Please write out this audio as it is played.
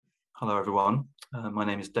Hello everyone, my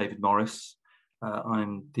name is David Morris.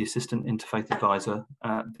 I'm the Assistant Interfaith Advisor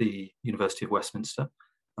at the University of Westminster,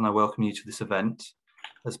 and I welcome you to this event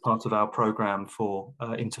as part of our programme for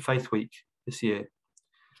Interfaith Week this year.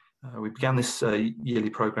 We began this yearly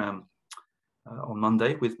programme on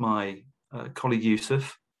Monday with my colleague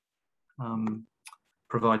Yusuf,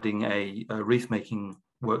 providing a wreath-making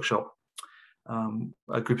workshop.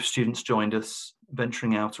 A group of students joined us,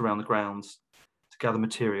 venturing out around the grounds to gather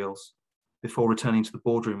materials before returning to the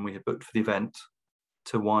boardroom we had booked for the event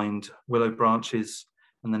to wind willow branches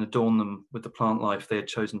and then adorn them with the plant life they had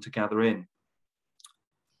chosen to gather in.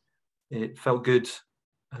 It felt good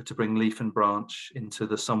to bring leaf and branch into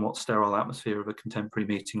the somewhat sterile atmosphere of a contemporary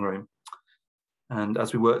meeting room. And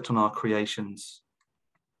as we worked on our creations,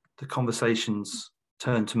 the conversations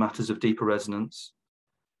turned to matters of deeper resonance,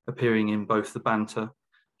 appearing in both the banter,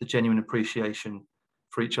 the genuine appreciation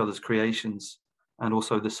for each other's creations, and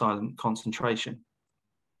also the silent concentration.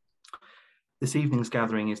 This evening's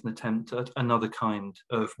gathering is an attempt at another kind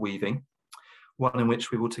of weaving, one in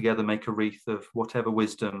which we will together make a wreath of whatever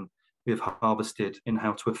wisdom we have harvested in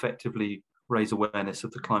how to effectively raise awareness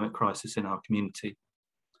of the climate crisis in our community.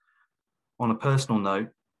 On a personal note,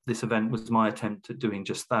 this event was my attempt at doing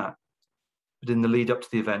just that. But in the lead up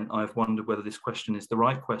to the event, I've wondered whether this question is the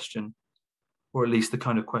right question, or at least the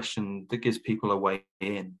kind of question that gives people a way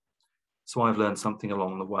in. So I've learned something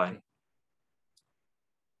along the way.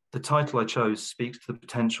 The title I chose speaks to the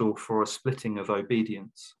potential for a splitting of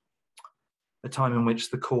obedience, a time in which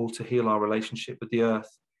the call to heal our relationship with the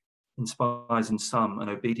earth inspires in some an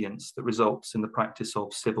obedience that results in the practice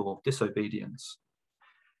of civil disobedience.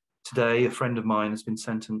 Today, a friend of mine has been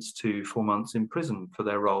sentenced to 4 months in prison for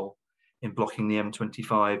their role in blocking the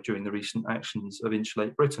M25 during the recent actions of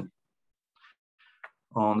Insulate Britain.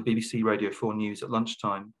 On the BBC Radio 4 News at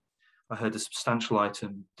lunchtime, I heard a substantial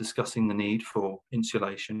item discussing the need for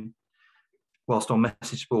insulation, whilst on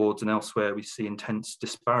message boards and elsewhere we see intense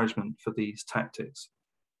disparagement for these tactics.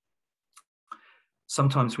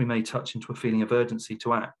 Sometimes we may touch into a feeling of urgency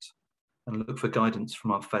to act and look for guidance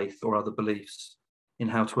from our faith or other beliefs in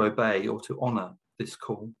how to obey or to honour this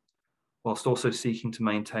call, whilst also seeking to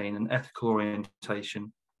maintain an ethical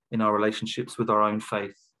orientation in our relationships with our own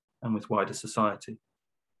faith and with wider society.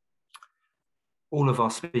 All of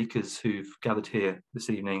our speakers who've gathered here this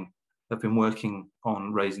evening have been working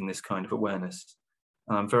on raising this kind of awareness.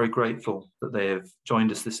 And I'm very grateful that they have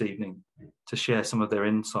joined us this evening to share some of their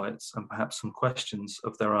insights and perhaps some questions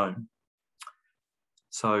of their own.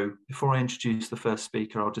 So before I introduce the first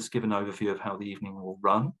speaker, I'll just give an overview of how the evening will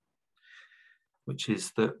run, which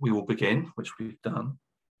is that we will begin, which we've done,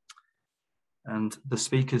 and the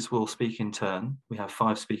speakers will speak in turn. We have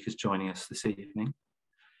 5 speakers joining us this evening.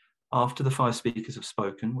 After the 5 speakers have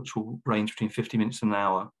spoken, which will range between 50 minutes and an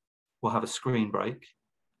hour, we'll have a screen break,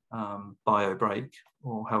 bio break,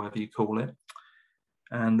 or however you call it.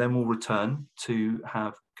 And then we'll return to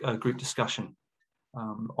have a group discussion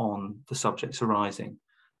on the subjects arising.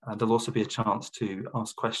 And there'll also be a chance to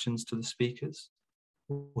ask questions to the speakers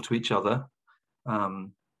or to each other.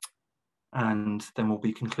 And then we'll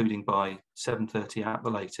be concluding by 7:30 at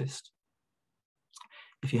the latest.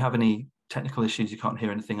 If you have any technical issues, you can't hear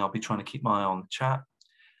anything, I'll be trying to keep my eye on the chat.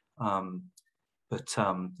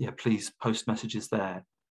 Yeah, please post messages there.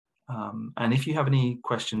 And if you have any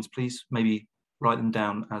questions, please maybe write them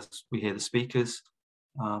down as we hear the speakers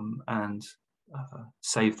and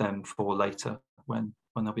save them for later when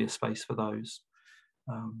there'll be a space for those.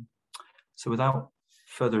 So without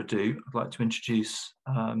further ado, I'd like to introduce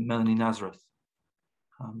Melanie Nazareth.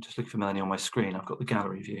 I'm just looking for Melanie on my screen. I've got the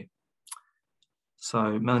gallery view.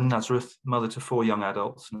 So Melanie Nazareth, mother to 4 young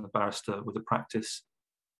adults and a barrister with a practice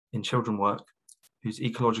in children work, whose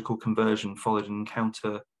ecological conversion followed an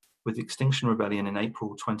encounter with Extinction Rebellion in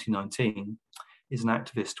April 2019, is an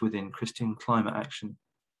activist within Christian Climate Action.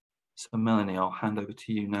 So Melanie, I'll hand over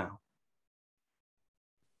to you now.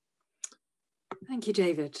 Thank you,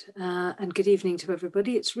 David, and good evening to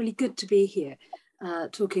everybody. It's really good to be here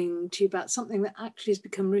talking to you about something that actually has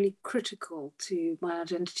become really critical to my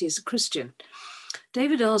identity as a Christian.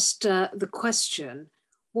 David asked the question,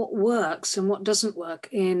 what works and what doesn't work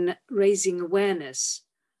in raising awareness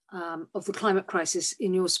of the climate crisis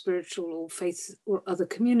in your spiritual or faith or other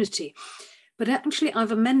community? But actually,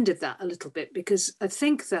 I've amended that a little bit because I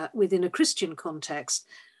think that within a Christian context,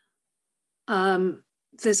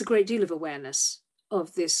 there's a great deal of awareness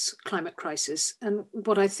of this climate crisis. And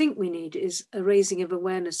what I think we need is a raising of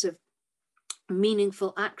awareness of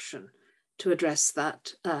meaningful action to address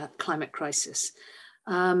that climate crisis.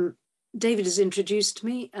 David has introduced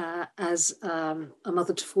me as a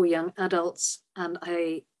mother to 4 young adults and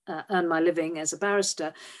a earn my living as a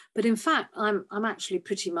barrister. But in fact, I'm actually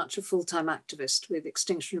pretty much a full-time activist with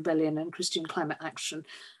Extinction Rebellion and Christian Climate Action,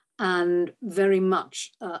 and very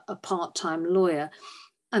much a part-time lawyer.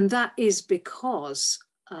 And that is because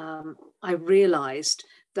I realized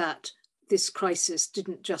that this crisis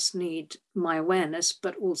didn't just need my awareness,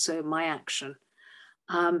 but also my action.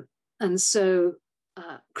 And so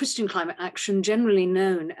Christian Climate Action, generally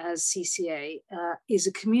known as CCA, is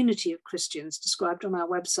a community of Christians, described on our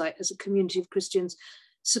website as a community of Christians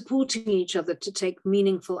supporting each other to take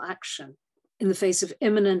meaningful action in the face of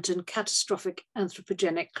imminent and catastrophic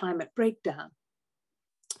anthropogenic climate breakdown.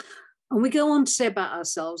 And we go on to say about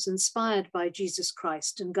ourselves, inspired by Jesus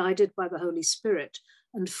Christ and guided by the Holy Spirit,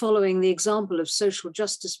 and following the example of social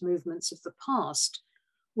justice movements of the past,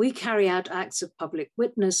 we carry out acts of public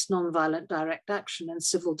witness, nonviolent direct action, and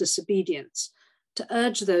civil disobedience to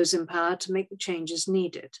urge those in power to make the changes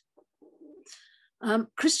needed.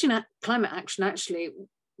 Christian Climate Action actually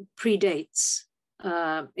predates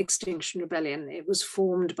Extinction Rebellion. It was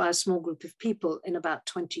formed by a small group of people in about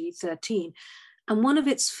 2013. And one of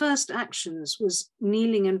its first actions was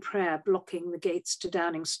kneeling in prayer, blocking the gates to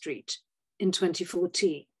Downing Street in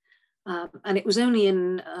 2014. And it was only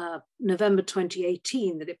in November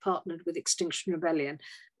 2018 that it partnered with Extinction Rebellion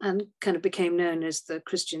and kind of became known as the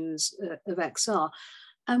Christians of XR.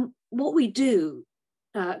 And what we do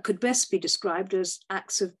could best be described as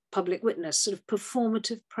acts of public witness, sort of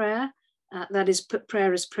performative prayer, that is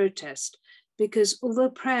prayer as protest, because although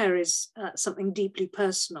prayer is something deeply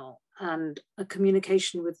personal and a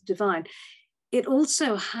communication with the divine, it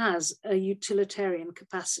also has a utilitarian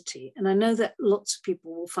capacity. And I know that lots of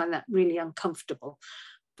people will find that really uncomfortable,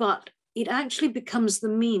 but it actually becomes the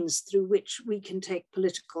means through which we can take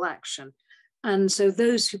political action. And so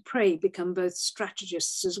those who pray become both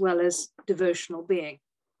strategists as well as devotional being.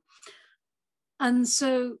 And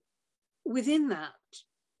so within that,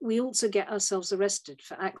 we also get ourselves arrested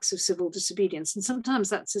for acts of civil disobedience. And sometimes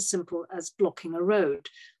that's as simple as blocking a road.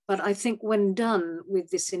 But I think when done with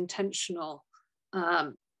this intentional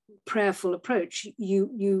prayerful approach,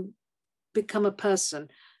 you become a person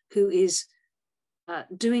who is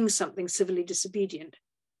doing something civilly disobedient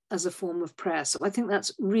as a form of prayer. So I think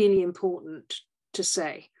that's really important to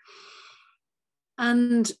say.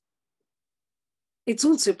 And it's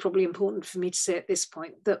also probably important for me to say at this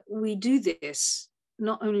point that we do this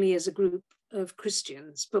not only as a group of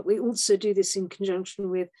Christians, but we also do this in conjunction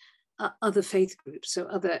with other faith groups, so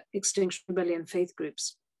other Extinction Rebellion faith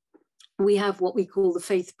groups. We have what we call the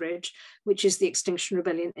Faith Bridge, which is the Extinction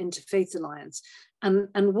Rebellion Interfaith Alliance. And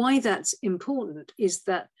why that's important is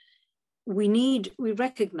that we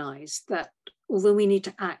recognize that although we need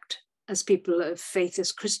to act as people of faith,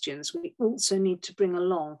 as Christians, we also need to bring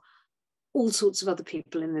along all sorts of other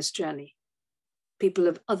people in this journey, people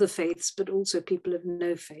of other faiths, but also people of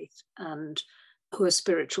no faith and who are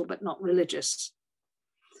spiritual but not religious.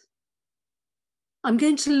 I'm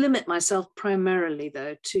going to limit myself primarily,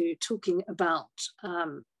 though, to talking about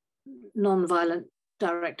nonviolent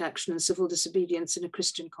direct action and civil disobedience in a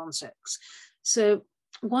Christian context. So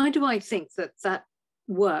why do I think that that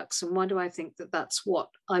works, and why do I think that that's what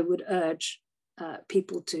I would urge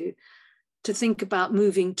people to think about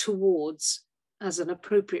moving towards as an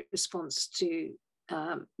appropriate response to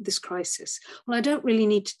this crisis? Well, I don't really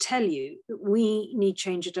need to tell you that we need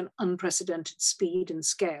change at an unprecedented speed and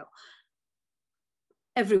scale.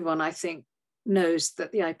 Everyone, I think, knows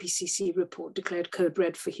that the IPCC report declared Code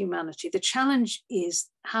Red for humanity. The challenge is,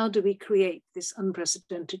 how do we create this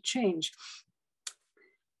unprecedented change?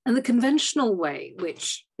 And the conventional way,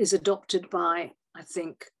 which is adopted by, I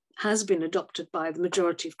think, has been adopted by the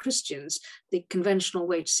majority of Christians, the conventional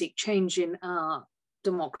way to seek change in our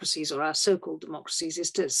democracies, or our so-called democracies,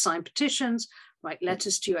 is to sign petitions, write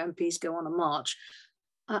letters to your MPs, go on a march.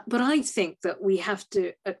 But I think that we have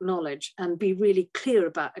to acknowledge and be really clear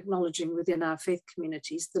about acknowledging within our faith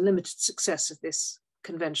communities the limited success of this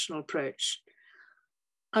conventional approach.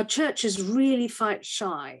 Our churches really fight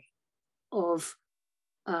shy of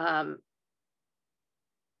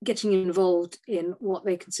getting involved in what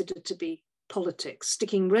they consider to be politics,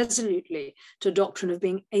 sticking resolutely to a doctrine of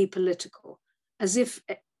being apolitical, as if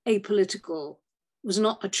apolitical was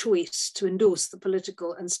not a choice to endorse the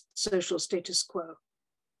political and social status quo,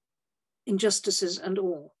 injustices and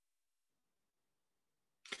all.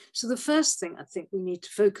 So the first thing I think we need to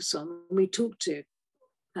focus on when we talk to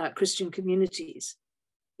Christian communities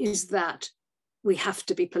is that we have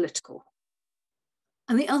to be political.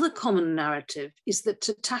 And the other common narrative is that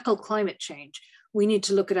to tackle climate change, we need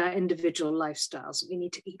to look at our individual lifestyles. We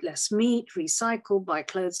need to eat less meat, recycle, buy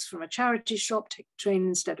clothes from a charity shop, take a train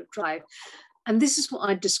instead of drive. And this is what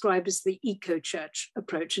I'd describe as the eco-church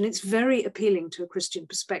approach. And it's very appealing to a Christian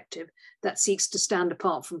perspective that seeks to stand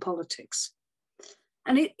apart from politics.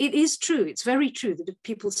 And it is true, it's very true that if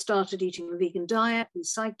people started eating a vegan diet,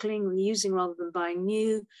 recycling, reusing rather than buying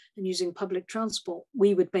new, and using public transport,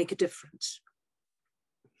 we would make a difference.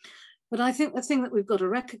 But I think the thing that we've got to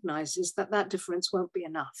recognize is that that difference won't be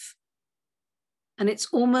enough. And it's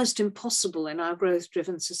almost impossible in our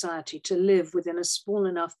growth-driven society to live within a small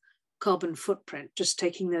enough carbon footprint, just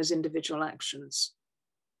taking those individual actions.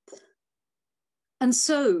 And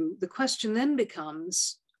so the question then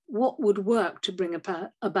becomes, what would work to bring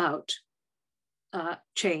about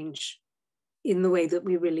change in the way that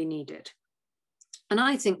we really need it? And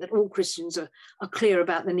I think that all Christians are clear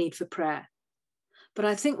about the need for prayer. But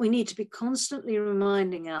I think we need to be constantly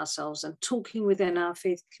reminding ourselves and talking within our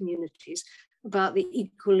faith communities about the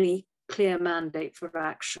equally clear mandate for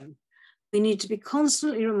action. We need to be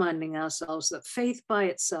constantly reminding ourselves that faith by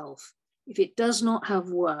itself, if it does not have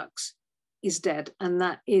works, is dead. And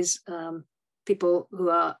that is people who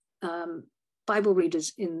are Bible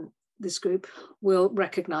readers in this group will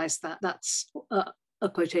recognize that. That's a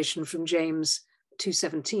quotation from James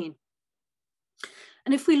 2:17.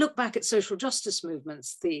 And if we look back at social justice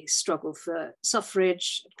movements, the struggle for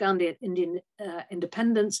suffrage, Gandhi Indian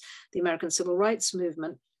independence, the American Civil Rights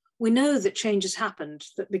Movement, we know that change has happened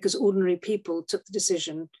because ordinary people took the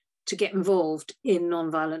decision to get involved in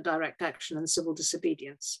nonviolent direct action and civil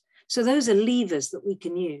disobedience. So those are levers that we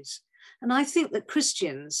can use. And I think that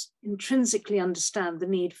Christians intrinsically understand the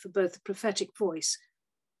need for both a prophetic voice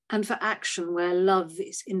and for action where love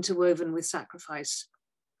is interwoven with sacrifice.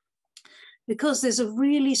 Because there's a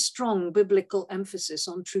really strong biblical emphasis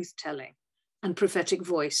on truth-telling and prophetic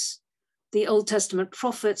voice. The Old Testament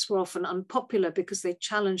prophets were often unpopular because they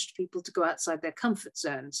challenged people to go outside their comfort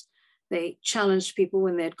zones. They challenged people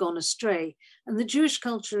when they had gone astray. And the Jewish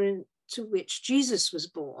culture into which Jesus was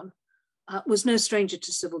born was no stranger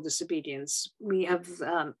to civil disobedience. We have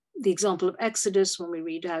the example of Exodus when we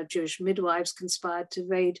read how Jewish midwives conspired to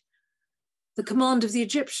evade the command of the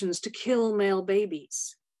Egyptians to kill male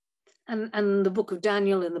babies. And the book of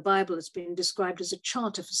Daniel in the Bible has been described as a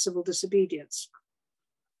charter for civil disobedience.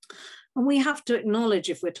 And we have to acknowledge,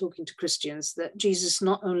 if we're talking to Christians, that Jesus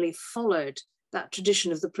not only followed that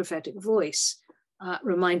tradition of the prophetic voice,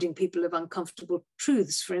 reminding people of uncomfortable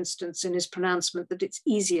truths, for instance, in his pronouncement that it's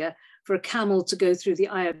easier for a camel to go through the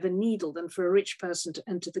eye of a needle than for a rich person to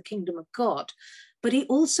enter the kingdom of God, but he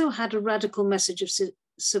also had a radical message of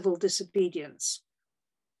civil disobedience.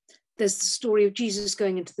 There's the story of Jesus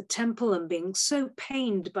going into the temple and being so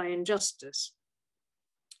pained by injustice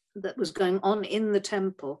that was going on in the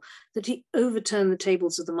temple that he overturned the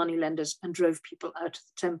tables of the moneylenders and drove people out of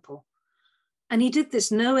the temple. And he did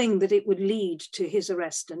this knowing that it would lead to his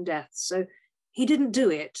arrest and death. So he didn't do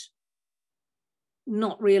it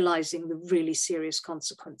not realizing the really serious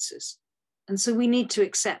consequences. And so we need to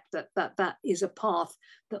accept that is a path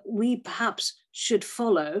that we perhaps should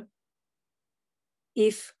follow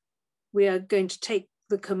if we are going to take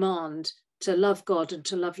the command to love God and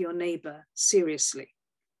to love your neighbor seriously.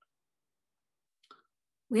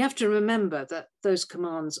 We have to remember that those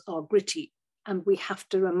commands are gritty, and we have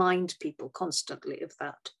to remind people constantly of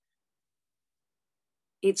that.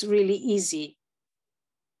 It's really easy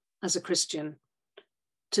as a Christian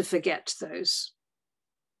to forget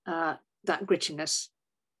that grittiness.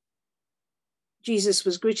 Jesus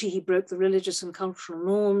was gritty. He broke the religious and cultural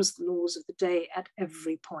norms, the laws of the day at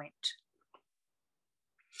every point.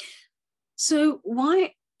 So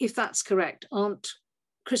why, if that's correct, aren't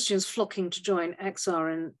Christians flocking to join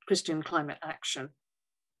XR in Christian climate action?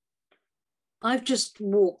 I've just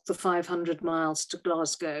walked the 500 miles to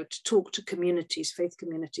Glasgow to talk to communities, faith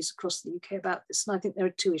communities across the UK about this. And I think there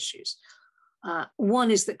are two issues. One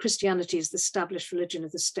is that Christianity is the established religion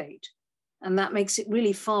of the state. And that makes it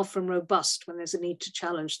really far from robust when there's a need to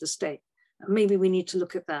challenge the state. And maybe we need to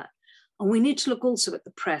look at that. And we need to look also at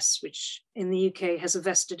the press, which in the UK has a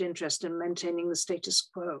vested interest in maintaining the status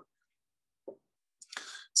quo.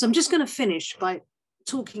 So I'm just going to finish by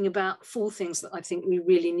talking about 4 things that I think we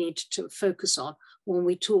really need to focus on when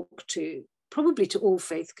we talk to, probably to all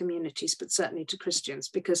faith communities, but certainly to Christians,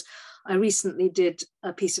 because I recently did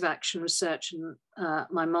a piece of action research in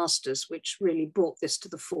my master's, which really brought this to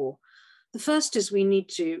the fore. The first is we need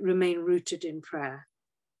to remain rooted in prayer.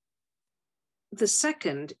 The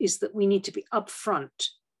second is that we need to be upfront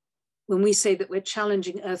when we say that we're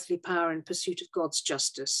challenging earthly power in pursuit of God's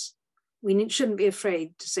justice. We shouldn't be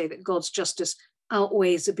afraid to say that God's justice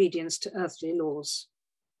outweighs obedience to earthly laws.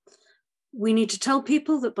 We need to tell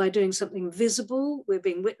people that by doing something visible, we're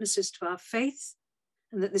being witnesses to our faith,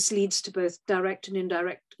 and that this leads to both direct and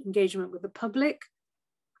indirect engagement with the public.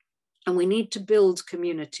 And we need to build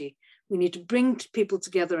community. We need to bring people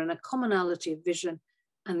together in a commonality of vision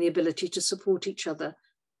and the ability to support each other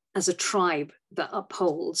as a tribe that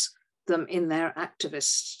upholds them in their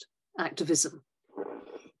activism.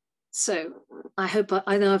 So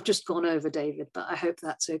I know I've just gone over, David, but I hope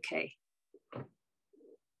that's okay.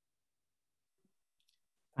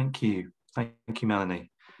 Thank you. Thank you,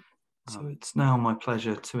 Melanie. So it's now my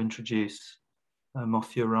pleasure to introduce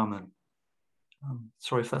Mofia Rahman.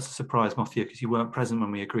 Sorry if that's a surprise, Mofia, because you weren't present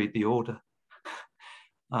when we agreed the order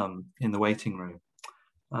in the waiting room.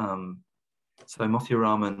 So Mofia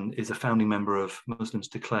Rahman is a founding member of Muslims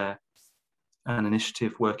Declare, an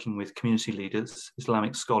initiative working with community leaders,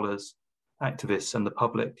 Islamic scholars, activists, and the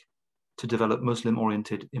public to develop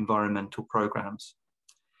Muslim-oriented environmental programs.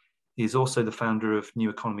 He is also the founder of New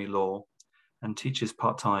Economy Law and teaches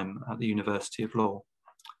part-time at the University of Law.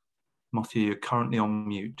 Mofia, you're currently on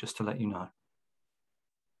mute, just to let you know.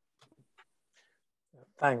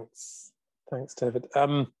 Thanks, David.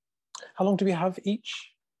 How long do we have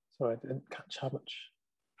each? Sorry, I didn't catch how much.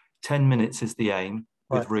 10 minutes is the aim,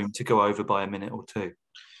 with right. room to go over by a minute or two.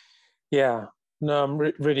 Yeah, no, I'm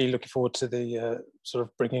really looking forward to the sort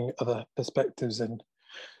of bringing other perspectives in.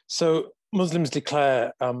 So Muslims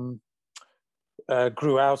Declare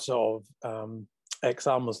grew out of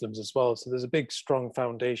exile Muslims as well. So there's a big, strong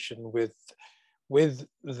foundation with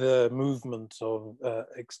the movement of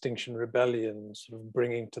Extinction Rebellion, sort of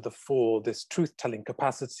bringing to the fore this truth-telling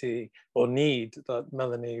capacity or need that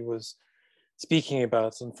Melanie was speaking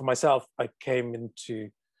about. And for myself, I came into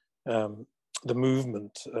the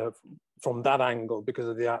movement from that angle because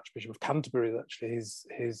of the Archbishop of Canterbury. Actually,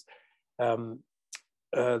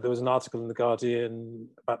 there was an article in The Guardian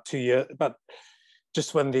about 2 years,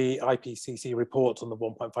 just when the IPCC report on the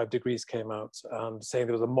 1.5 degrees came out, saying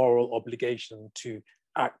there was a moral obligation to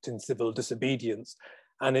act in civil disobedience.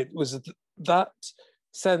 And it was that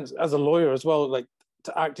sense, as a lawyer as well, like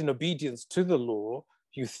to act in obedience to the law,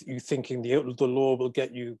 you thinking the law will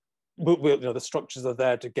get you, the structures are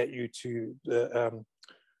there to get you to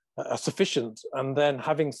sufficient. And then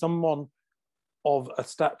having someone of a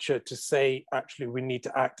stature to say, actually, we need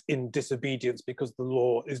to act in disobedience because the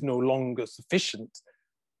law is no longer sufficient,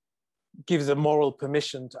 gives a moral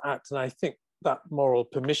permission to act. And I think that moral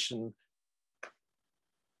permission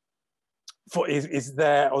is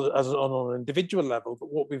there on an individual level,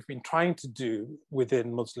 but what we've been trying to do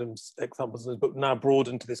within Muslims, examples, but now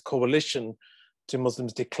broadened to this coalition to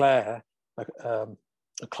Muslims Declare a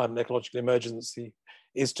climate ecological emergency,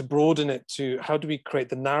 is to broaden it to how do we create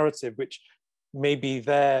the narrative which may be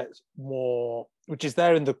there more, which is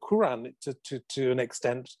there in the Quran to an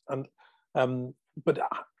extent, and but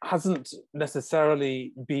hasn't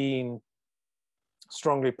necessarily been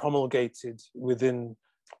strongly promulgated within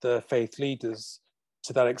the faith leaders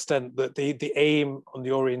to that extent, that the aim on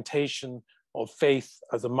the orientation of faith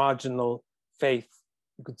as a marginal faith,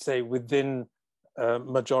 you could say, within a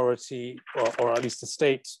majority or at least a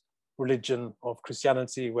state religion of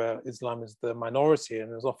Christianity, where Islam is the minority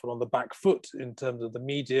and is often on the back foot in terms of the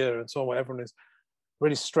media and so on, where everyone is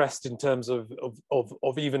really stressed in terms of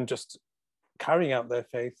even just carrying out their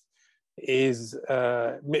faith,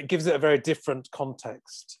 it gives it a very different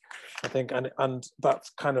context, I think, and that's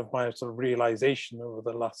kind of my sort of realization over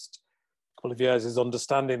the last couple of years, is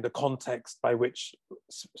understanding the context by which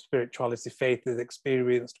spirituality, faith is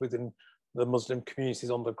experienced within the Muslim communities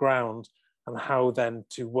on the ground, and how then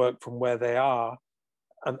to work from where they are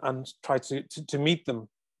and try to meet them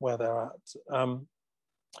where they're at. I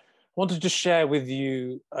wanted to share with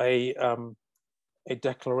you a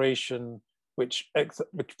declaration which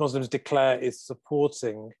Muslims Declare is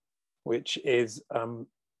supporting, which is a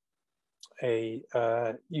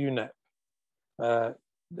UNEP, a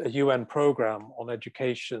UN program on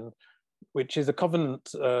education, which is a covenant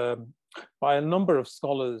by a number of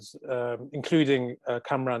scholars, including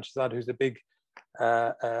Kamran Shahzad, who's a big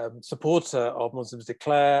supporter of Muslims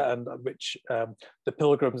Declare, and which the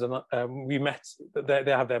pilgrims, and we met,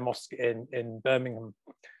 they have their mosque in Birmingham,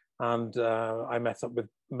 and I met up with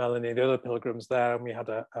Melanie and the other pilgrims there, and we had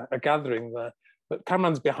a gathering there. But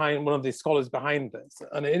Kamran's behind, one of the scholars behind this,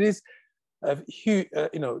 and it is a huge,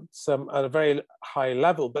 some at a very high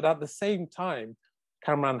level, but at the same time,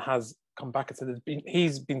 Kamran has come back and said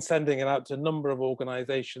he's been sending it out to a number of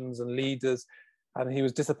organizations and leaders, and he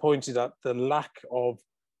was disappointed at the lack of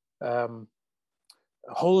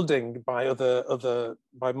holding by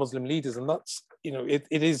by Muslim leaders. And that's,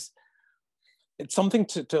 it's something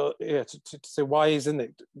to say, why isn't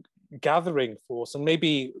it gathering force? And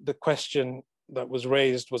maybe the question that was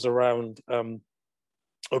raised was around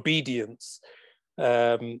obedience.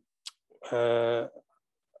 I can't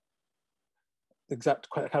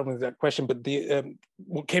remember the exact question, but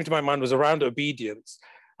what came to my mind was around obedience,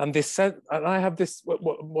 and this sense. And I have this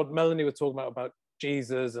what Melanie was talking about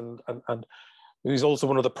Jesus, and who's also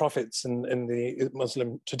one of the prophets in the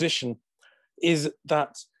Muslim tradition, is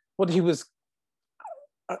that what he was,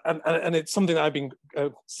 and it's something that I've been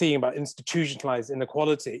seeing about institutionalized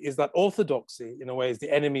inequality, is that orthodoxy in a way is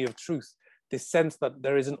the enemy of truth. This sense that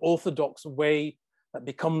there is an orthodox way that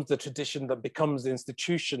becomes the tradition, that becomes the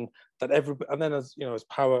institution, that and then as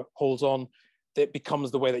power holds on, it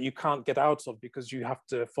becomes the way that you can't get out of, because you have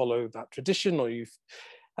to follow that tradition,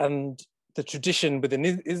 and the tradition within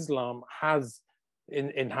Islam has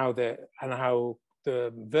in how the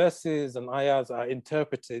verses and ayahs are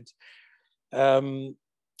interpreted,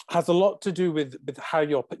 has a lot to do with how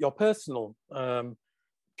your personal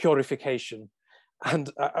purification. And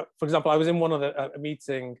for example, I was in one of a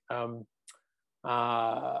meeting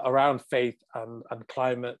around faith and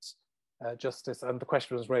climate justice, and the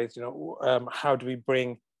question was raised, how do we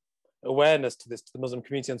bring awareness to this to the Muslim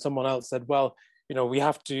community? And someone else said, well, we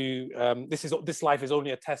have to. This life is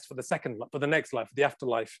only a test for the next life, the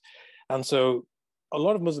afterlife, and so a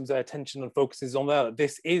lot of Muslims, their attention and focus is on that.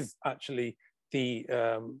 This is actually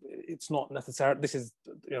it's not necessary. This is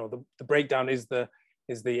the breakdown is the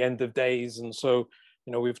end of days, and so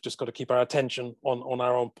we've just got to keep our attention on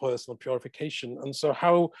our own personal purification. And so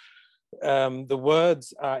how the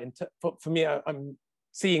words are, for me, I'm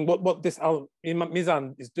seeing what this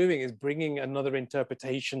Al-Mizan is doing is bringing another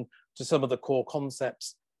interpretation to some of the core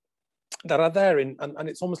concepts that are there. And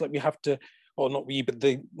it's almost like we have to, or not we, but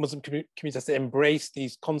the Muslim community has to embrace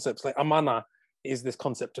these concepts. Like amana is this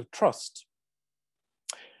concept of trust.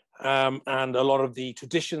 And a lot of the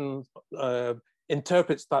tradition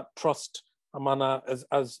interprets that trust, amana,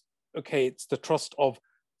 as okay, it's the trust of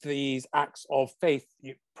these acts of faith,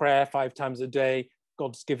 prayer 5 times a day.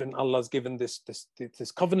 Allah's given this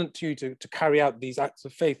covenant to you to carry out these acts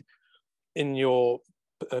of faith in your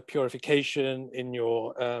purification, in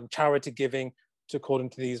your charity giving, according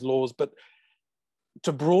to these laws. But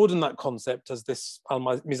to broaden that concept, as this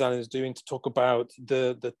Al-Mizan is doing, to talk about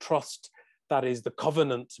the trust that is the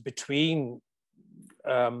covenant between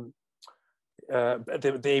the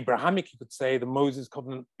Abrahamic, you could say, the Moses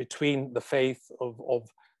covenant between the faith of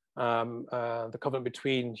the covenant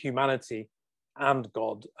between humanity and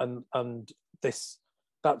God, and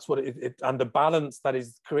that's what it and the balance that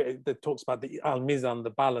is created, that talks about the Al-Mizan, the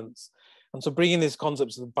balance. And so bringing these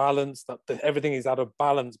concepts of balance, that everything is out of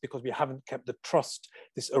balance because we haven't kept the trust,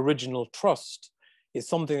 this original trust, is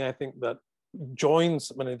something I think that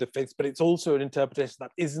joins many of the faiths, but it's also an interpretation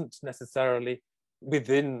that isn't necessarily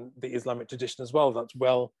within the Islamic tradition as well. That's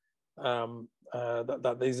well,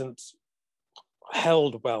 that isn't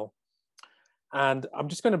held well. And I'm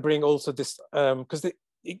just going to bring also this, because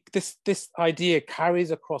this idea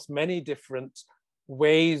carries across many different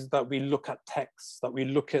ways that we look at texts, that we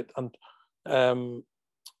look at, and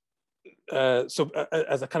as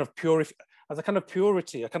a kind of purity,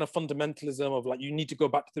 a kind of fundamentalism of like, you need to go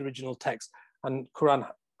back to the original text, and Quran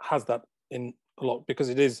has that in a lot, because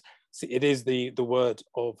it is the word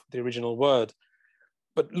of the original word.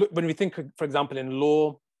 But look, when we think, for example, in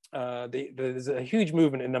law, there's a huge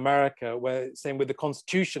movement in America where saying with the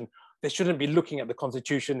Constitution, they shouldn't be looking at the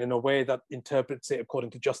Constitution in a way that interprets it according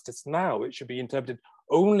to justice now. It should be interpreted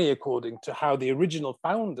only according to how the original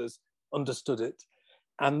founders understood it.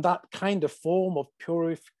 And that kind of form of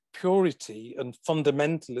purity and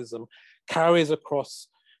fundamentalism carries across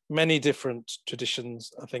many different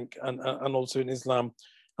traditions, I think, and also in Islam.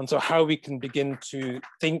 And so how we can begin to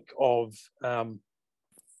think of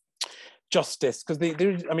justice, because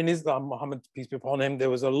Islam, Muhammad, peace be upon him, there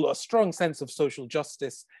was a strong sense of social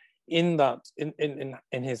justice in that,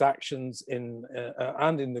 in his actions and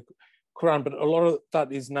in the Quran, but a lot of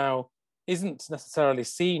that isn't necessarily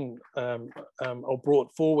seen or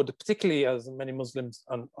brought forward, particularly as many Muslims,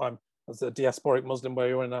 and I'm as a diasporic Muslim where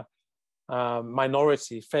you're in a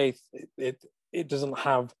minority faith, it doesn't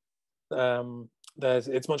have,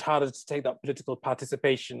 it's much harder to take that political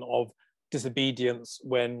participation of disobedience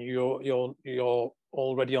when you're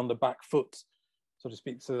already on the back foot, so to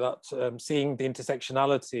speak. So that seeing the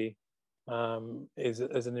intersectionality is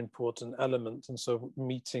an important element. And so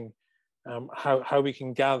meeting how we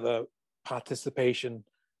can gather participation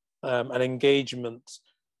and engagement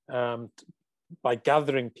by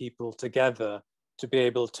gathering people together to be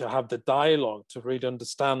able to have the dialogue, to really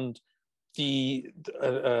understand the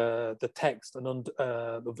text and of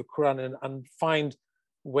the Quran, and find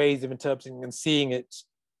ways of interpreting and seeing it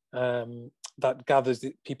that gathers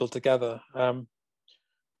the people together.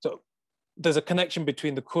 So there's a connection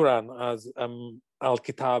between the Quran as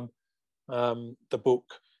Al-Kitab, the book,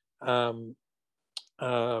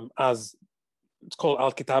 as it's called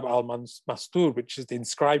Al-Kitab al-Mastur, which is the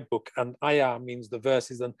inscribed book, and ayah means the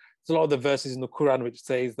verses. And there's a lot of the verses in the Quran which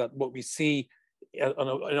says that what we see in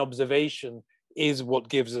observation is what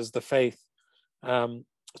gives us the faith.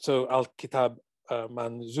 So Al-Kitab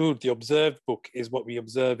Manzur, the observed book, is what we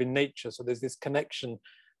observe in nature. So there's this connection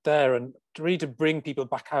there, and to really to bring people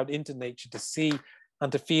back out into nature to see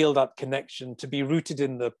and to feel that connection, to be rooted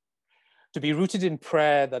in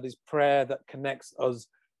prayer, that is prayer that connects us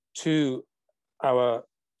to our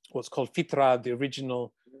what's called fitra, the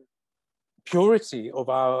original purity of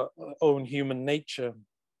our own human nature.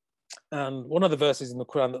 And one of the verses in the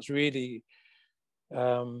Quran that's really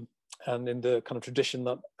and in the kind of tradition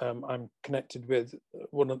that I'm connected with,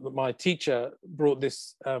 my teacher brought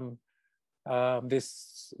this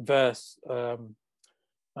this verse,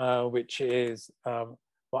 which is wa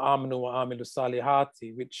amanu wa amilu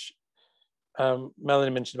salihati, which Melanie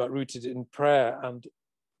mentioned about rooted in prayer. And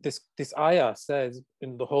this ayah says,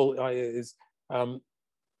 in the whole ayah is,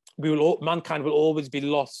 mankind will always be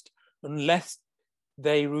lost unless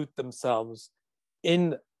they root themselves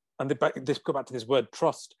in, and they go back to this word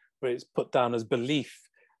trust, where it's put down as belief.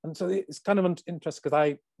 And so it's kind of interesting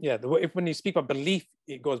because when you speak about belief,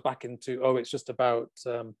 it goes back into, it's just about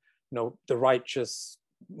the righteous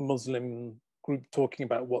Muslim group talking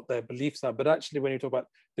about what their beliefs are. But actually, when you talk about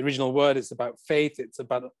the original word, it's about faith. It's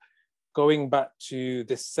about going back to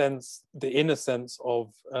this sense, the inner sense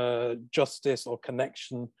of justice or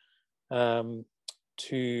connection to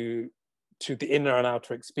the inner and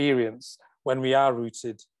outer experience when we are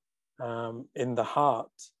rooted in the heart.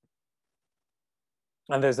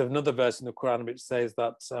 And there's another verse in the Quran which says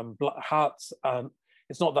that hearts,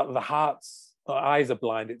 it's not that the heart's eyes are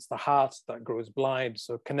blind, it's the heart that grows blind.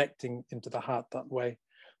 So connecting into the heart that way.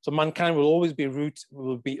 So mankind will always be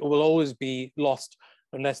will always be lost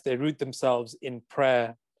unless they root themselves in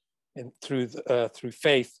prayer, through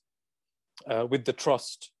faith, with the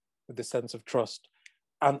trust, with the sense of trust,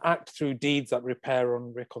 and act through deeds that repair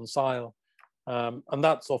and reconcile. And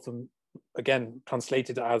that's often, again,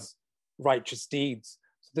 translated as righteous deeds.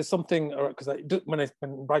 So there's something, because when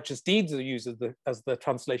righteous deeds are used as the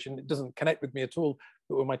translation, it doesn't connect with me at all.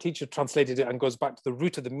 But when my teacher translated it and goes back to the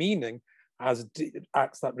root of the meaning as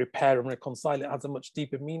acts that repair and reconcile, it has a much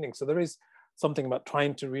deeper meaning. So there is something about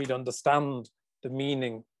trying to really understand the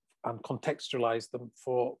meaning and contextualize them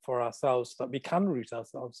for ourselves, so that we can root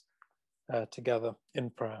ourselves together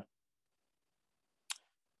in prayer.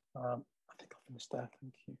 I think I'll finish there.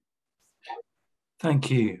 Thank you.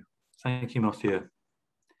 Thank you. Thank you, Matthew.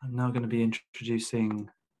 I'm now going to be introducing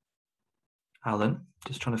Alan.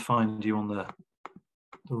 Just trying to find you on the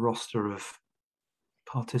roster of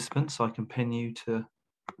participants so I can pin you to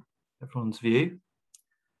everyone's view.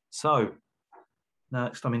 So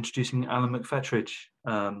next I'm introducing Alan McFetridge,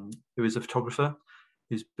 who is a photographer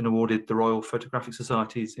who's been awarded the Royal Photographic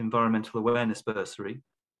Society's Environmental Awareness Bursary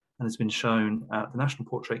and has been shown at the National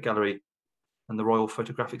Portrait Gallery and the Royal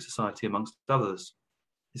Photographic Society, amongst others.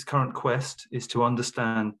 His current quest is to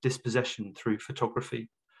understand dispossession through photography,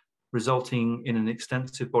 resulting in an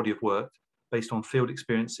extensive body of work based on field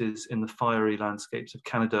experiences in the fiery landscapes of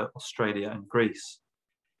Canada, Australia, and Greece.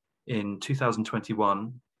 In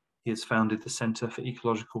 2021, he has founded the Centre for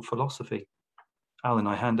Ecological Philosophy. Alan,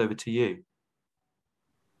 I hand over to you.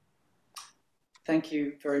 Thank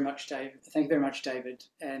you very much, David. Thank you very much, David.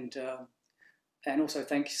 And also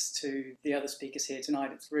thanks to the other speakers here tonight.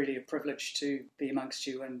 It's really a privilege to be amongst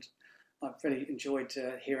you, and I've really enjoyed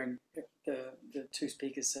hearing the two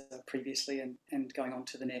speakers previously and going on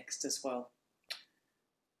to the next as well.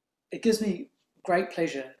 It gives me great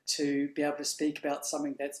pleasure to be able to speak about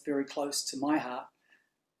something that's very close to my heart,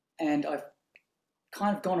 and I've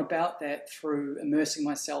kind of gone about that through immersing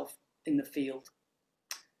myself in the field.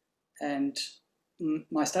 And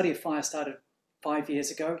my study of fire started 5 years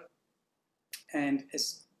ago, and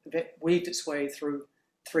it's weaved its way through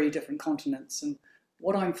 3 different continents. And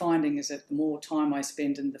what I'm finding is that the more time I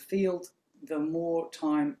spend in the field, the more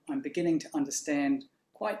time I'm beginning to understand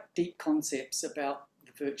quite deep concepts about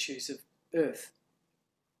the virtues of earth.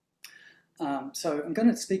 So I'm going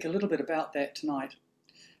to speak a little bit about that tonight.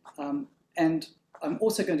 And I'm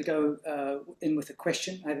also going to go in with a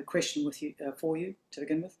question. I have a question with you, for you to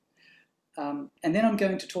begin with. And then I'm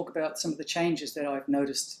going to talk about some of the changes that I've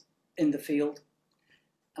noticed in the field,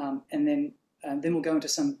 and then we'll go into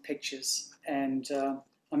some pictures, and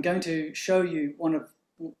I'm going to show you one of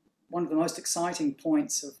the most exciting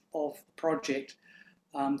points of the project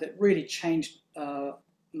that really changed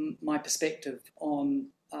my perspective on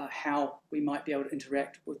how we might be able to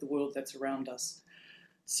interact with the world that's around us.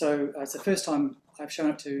 So it's the first time I've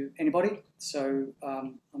shown it to anybody, so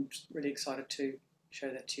I'm really excited to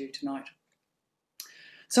show that to you tonight.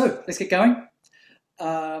 So let's get going.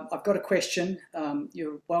 I've got a question.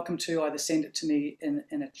 You're welcome to either send it to me in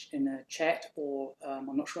a chat, or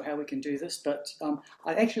I'm not sure how we can do this, but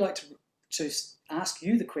I'd actually like to ask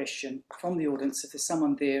you the question from the audience, if there's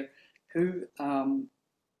someone there who can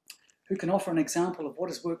offer an example of what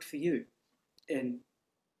has worked for you in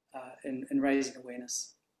raising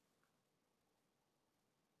awareness.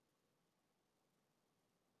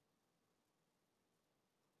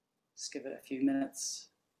 Just give it a few minutes.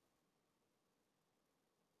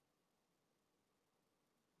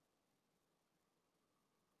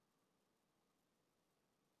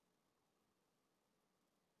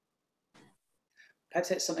 Perhaps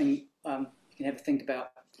that's something you can have a think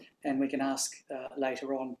about, and we can ask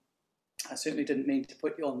later on. I certainly didn't mean to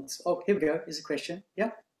put you on this. Oh, here we go. Here's a question.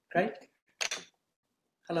 Yeah, great.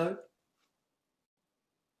 Hello.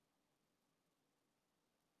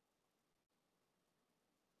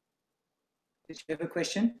 Did you have a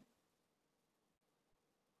question?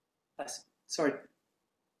 Sorry.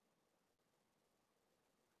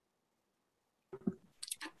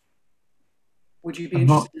 Would you be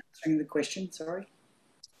interested in answering the question? Sorry.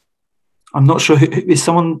 I'm not sure. Is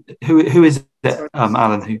someone who is it,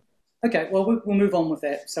 Alan? Who? Okay, well, we'll move on with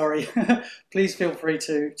that. Sorry. Please feel free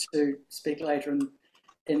to speak later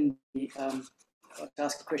in the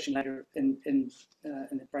ask a question later in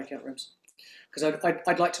the breakout rooms, because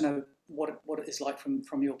I'd like to know what it is like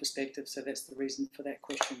from your perspective. So that's the reason for that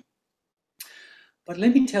question. But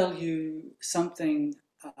let me tell you something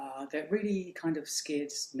that really kind of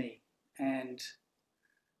scares me. And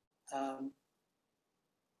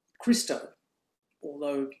Christo,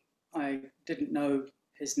 although I didn't know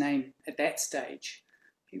his name at that stage,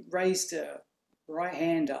 he raised a right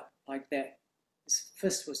hand up like that. His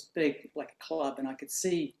fist was big, like a club, and I could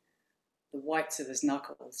see the whites of his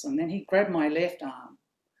knuckles. And then he grabbed my left arm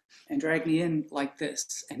and dragged me in like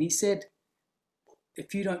this. And he said,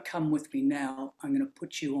 "If you don't come with me now, I'm going to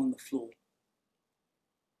put you on the floor."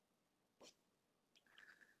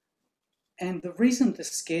 And the reason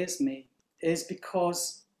this scares me is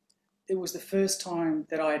because it was the first time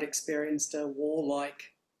that I had experienced a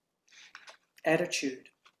warlike attitude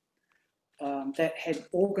that had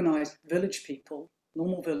organized village people,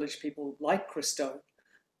 normal village people like Christo,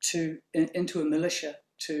 into a militia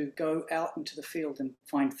to go out into the field and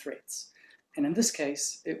find threats. And in this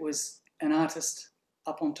case, it was an artist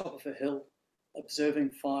up on top of a hill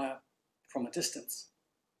observing fire from a distance.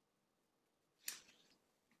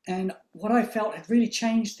 And what I felt had really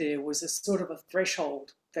changed there was a sort of a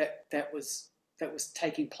threshold that was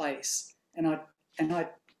taking place. And I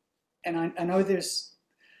know there's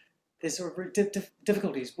sort of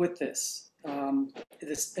difficulties with this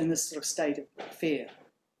in this sort of state of fear,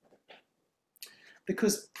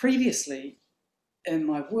 because previously in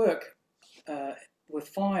my work with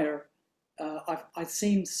fire, I'd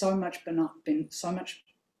seen so much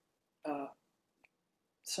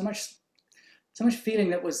feeling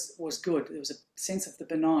that was good. There was a sense of the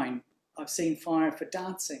benign. I've seen fire for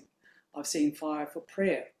dancing. I've seen fire for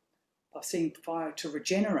prayer. I've seen fire to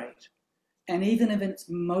regenerate. And even if it's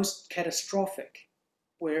most catastrophic,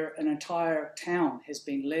 where an entire town has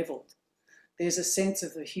been leveled, there's a sense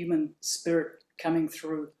of the human spirit coming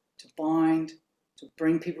through to bind, to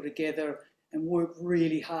bring people together and work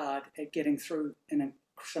really hard at getting through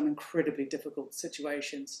some incredibly difficult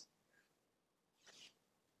situations.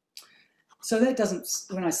 So that doesn't,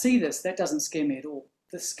 when I see this, that doesn't scare me at all.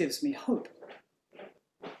 This gives me hope.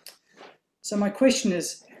 So my question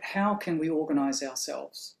is, how can we organize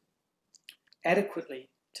ourselves adequately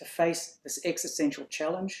to face this existential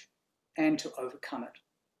challenge and to overcome it?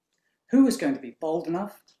 Who is going to be bold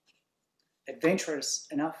enough, adventurous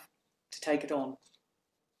enough to take it on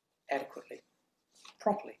adequately,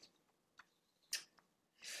 properly?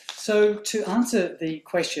 So to answer the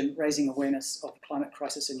question, raising awareness of the climate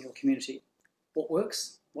crisis in your community, what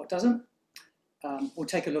works, what doesn't? We'll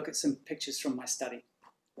take a look at some pictures from my study.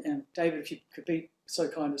 And David, if you could be so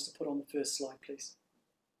kind as to put on the first slide, please.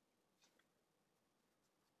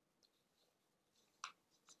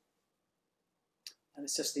 And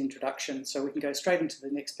it's just the introduction, so we can go straight into the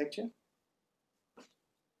next picture.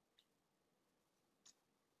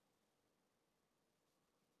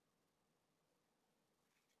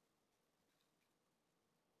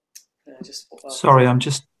 Sorry, I'm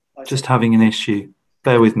just having an issue.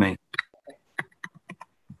 Bear with me.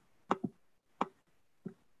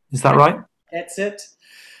 Is that right? That's it.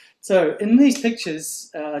 So in these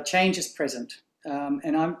pictures, change is present.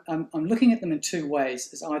 and I'm looking at them in two ways,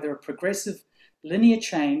 as either a progressive linear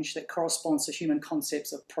change that corresponds to human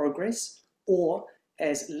concepts of progress, or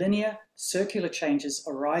as linear circular changes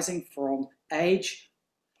arising from the age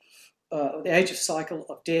of cycle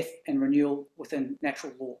of death and renewal within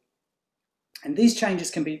natural law. And these changes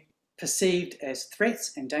can be perceived as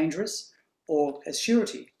threats and dangerous, or as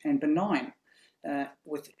surety and benign,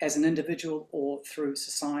 as an individual or through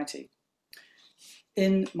society.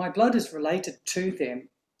 In My Blood is Related to them,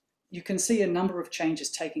 you can see a number of changes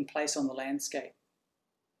taking place on the landscape.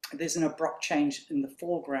 There's an abrupt change in the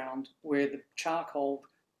foreground where the charcoal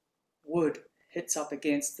wood hits up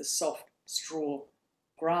against the soft straw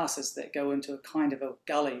grasses that go into a kind of a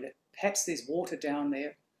gully. That perhaps there's water down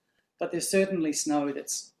there, but there's certainly snow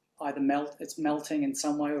that's either melting in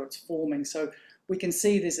some way or it's forming. So we can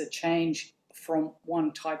see there's a change from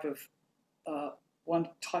one type of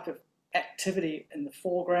activity in the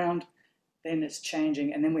foreground, then it's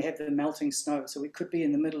changing, and then we have the melting snow. So we could be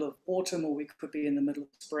in the middle of autumn or we could be in the middle of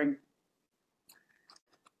spring.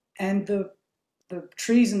 And the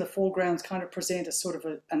trees in the foreground kind of present a sort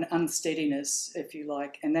of an unsteadiness, if you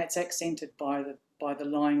like, and that's accented by the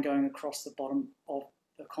line going across the bottom of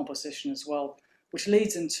the composition as well, which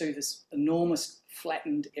leads into this enormous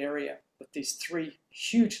flattened area with these three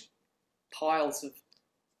huge piles of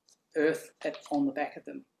earth on the back of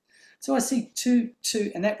them. So I see two,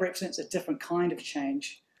 and that represents a different kind of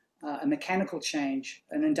change, a mechanical change,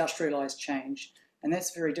 an industrialized change, and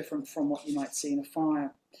that's very different from what you might see in a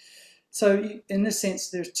fire. So in this sense,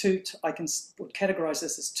 there's two, I would categorize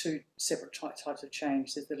this as two separate types of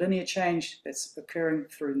change. There's the linear change that's occurring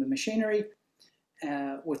through the machinery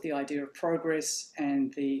with the idea of progress,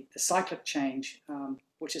 and the cyclic change,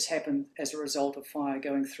 which has happened as a result of fire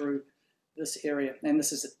going through this area. And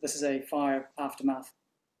this is a fire aftermath.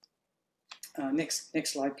 Next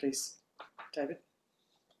slide, please, David.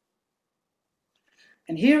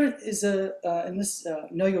 And here is in this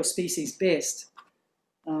Know Your Species Best.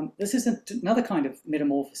 This is another kind of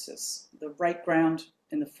metamorphosis. The rake ground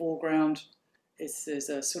in the foreground, there's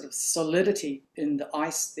a sort of solidity in the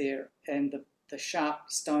ice there, and the sharp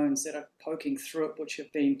stones that are poking through it, which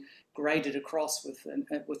have been graded across with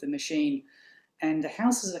the machine. And the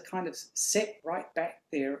houses are kind of set right back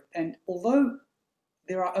there. And although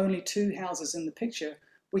there are only two houses in the picture,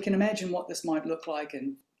 we can imagine what this might look like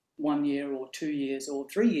in 1 year or 2 years or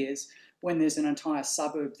 3 years when there's an entire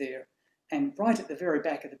suburb there. And right at the very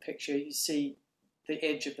back of the picture, you see the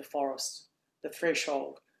edge of the forest, the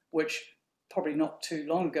threshold, which probably not too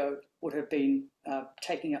long ago would have been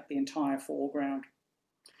taking up the entire foreground.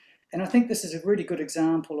 And I think this is a really good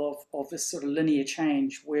example of this sort of linear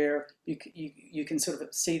change where you can sort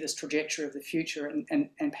of see this trajectory of the future, and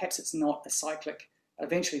perhaps it's not a cyclic.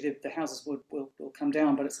 Eventually the houses will come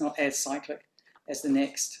down, but it's not as cyclic as the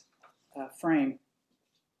next frame.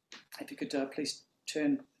 If you could please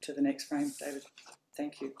turn to the next frame, David.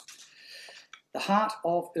 Thank you. The heart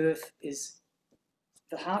of Earth is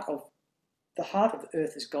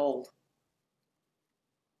gold.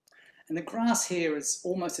 And the grass here is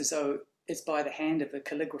almost as though it's by the hand of a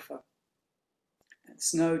calligrapher. And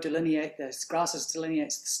the grasses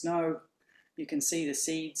delineates the snow. You can see the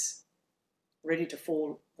seeds ready to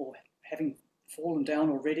fall, or having fallen down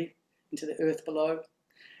already into the earth below.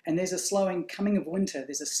 And there's a slowing coming of winter.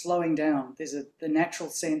 There's a slowing down. There's the natural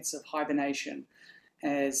sense of hibernation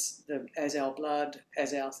as our blood,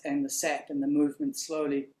 and the sap and the movement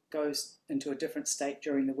slowly goes into a different state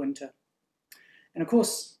during the winter. And of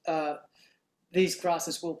course, these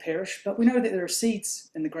grasses will perish, but we know that there are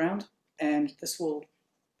seeds in the ground, and this will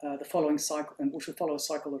the following cycle, which will follow a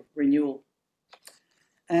cycle of renewal.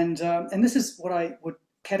 And this is what I would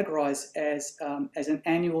categorize as an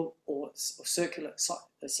annual or circular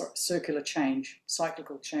change,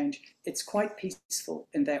 cyclical change. It's quite peaceful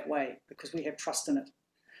in that way because we have trust in it.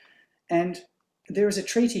 And there is a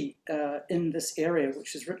treaty in this area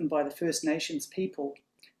which is written by the First Nations people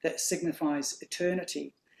that signifies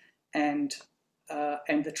eternity and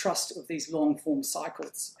the trust of these long-form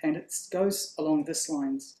cycles. And it goes along this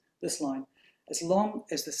line. As long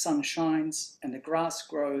as the sun shines and the grass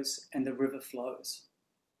grows and the river flows.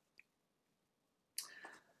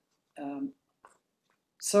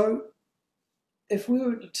 So if we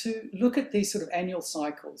were to look at these sort of annual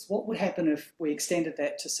cycles, what would happen if we extended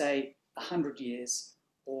that to, say, 100 years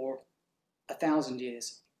or 1,000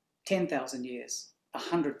 years, 10,000 years,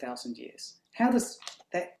 100,000 years?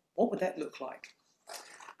 What would that look like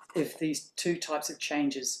if these two types of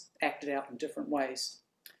changes acted out in different ways?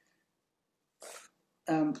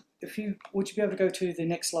 Would you be able to go to the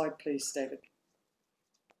next slide, please, David?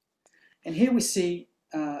 And here we see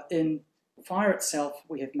fire itself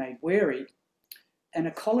we have made wary, an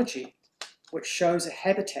ecology which shows a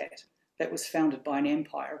habitat that was founded by an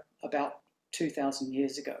empire about 2,000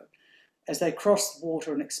 years ago, as they crossed the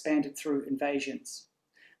water and expanded through invasions.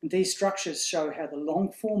 And these structures show how the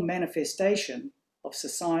long-form manifestation of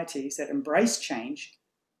societies that embrace change,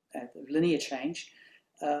 linear change,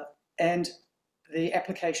 and the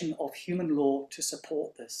application of human law to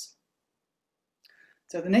support this.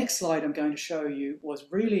 So the next slide I'm going to show you was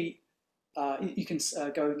really, you can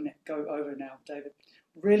go over now, David.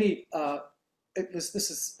 Really, this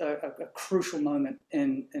is a crucial moment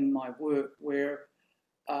in my work where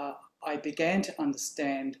I began to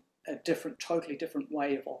understand a totally different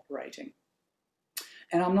way of operating.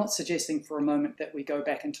 And I'm not suggesting for a moment that we go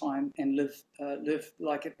back in time and live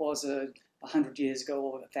like it was 100 years ago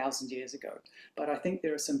or 1,000 years ago. But I think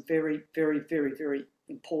there are some very, very, very, very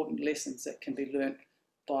important lessons that can be learned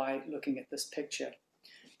by looking at this picture.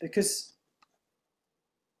 Because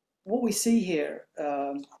what we see here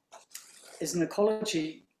is an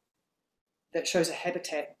ecology that shows a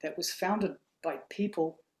habitat that was founded by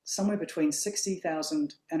people somewhere between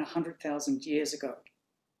 60,000 and 100,000 years ago.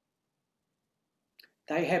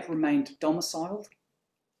 They have remained domiciled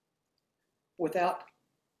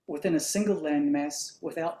within a single landmass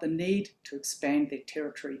without the need to expand their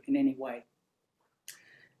territory in any way.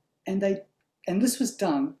 And this was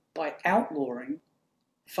done by outlawing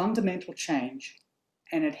fundamental change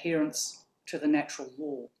and adherence to the natural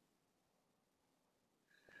law.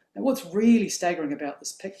 And what's really staggering about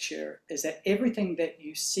this picture is that everything that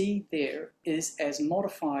you see there is as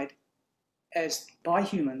modified by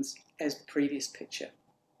humans as the previous picture.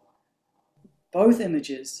 Both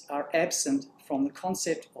images are absent from the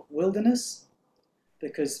concept of wilderness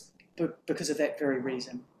because of that very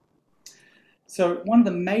reason. So one of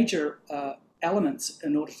the major elements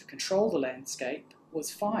in order to control the landscape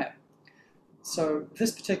was fire. So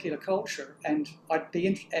this particular culture, and I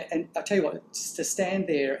tell you what, just to stand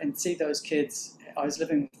there and see those kids, I was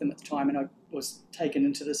living with them at the time and I was taken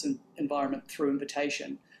into this environment through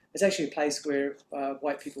invitation. It's actually a place where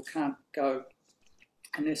white people can't go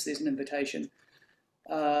unless there's an invitation.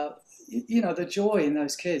 The joy in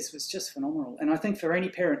those kids was just phenomenal. And I think for any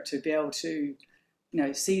parent to be able to,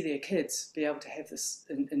 see their kids be able to have this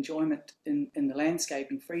enjoyment in the landscape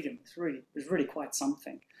and freedom was really quite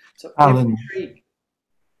something. So Alan,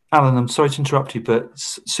 I'm sorry to interrupt you, but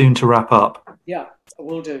soon to wrap up. Yeah, I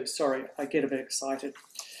will do. Sorry, I get a bit excited.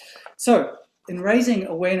 So, in raising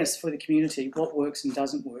awareness for the community, what works and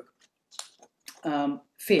doesn't work?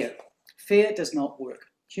 Fear. Fear does not work.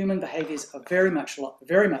 Human behaviours are very much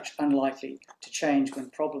unlikely to change when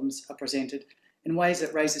problems are presented in ways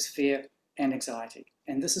that raises fear and anxiety.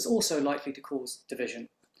 And this is also likely to cause division.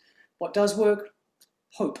 What does work?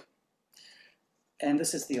 Hope. And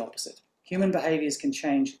this is the opposite. Human behaviours can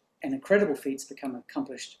change and incredible feats become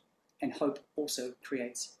accomplished, and hope also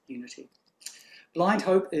creates unity. Blind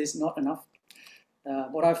hope is not enough.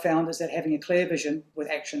 What I've found is that having a clear vision with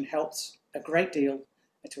action helps a great deal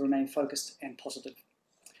to remain focused and positive.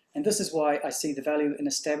 And this is why I see the value in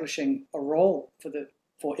establishing a role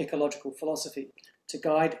for ecological philosophy to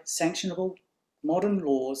guide sanctionable modern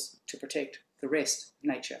laws to protect the rest of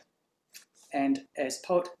nature. And as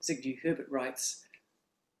poet Zygmunt Herbert writes,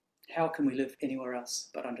 how can we live anywhere else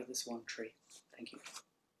but under this one tree? Thank you.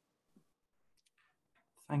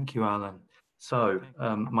 Thank you, Alan. So,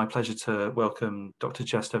 my pleasure to welcome Dr.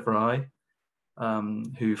 Chester Varai,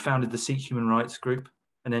 who founded the Seek Human Rights Group,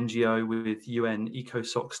 an NGO with UN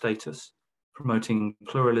ECOSOC status, promoting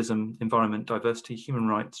pluralism, environment, diversity, human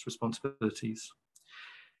rights, responsibilities.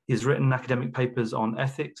 He has written academic papers on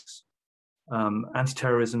ethics,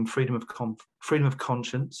 anti-terrorism, freedom of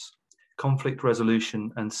conscience, conflict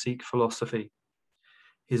resolution, and Sikh philosophy.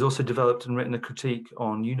 He has also developed and written a critique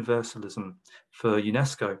on universalism for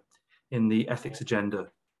UNESCO in the ethics agenda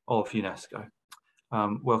of UNESCO.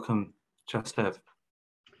 Welcome, Chester.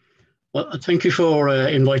 Well, thank you for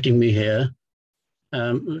inviting me here.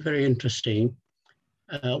 Very interesting,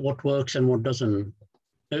 what works and what doesn't.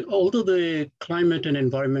 Although the climate and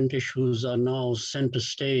environment issues are now center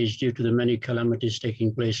stage due to the many calamities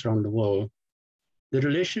taking place around the world, the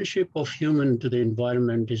relationship of human to the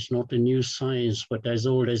environment is not a new science, but as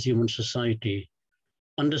old as human society.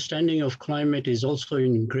 Understanding of climate is also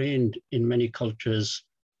ingrained in many cultures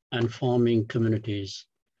and farming communities.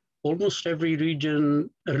 Almost every region,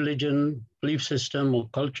 religion, belief system, or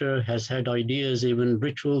culture has had ideas, even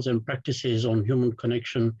rituals and practices on human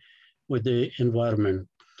connection with the environment.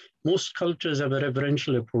 Most cultures have a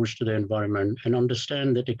reverential approach to the environment and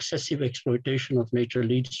understand that excessive exploitation of nature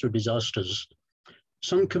leads to disasters.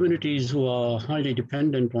 Some communities who are highly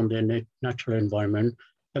dependent on their natural environment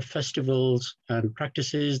have festivals and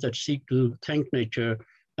practices that seek to thank nature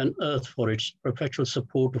and earth for its perpetual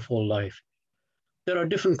support of all life. There are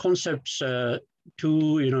different concepts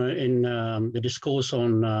too, in the discourse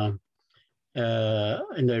on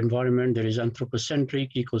in the environment. There is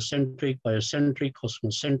anthropocentric, ecocentric, biocentric,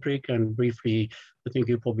 cosmocentric, and briefly, I think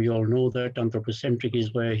you probably all know that anthropocentric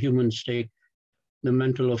is where humans take the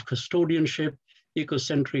mantle of custodianship,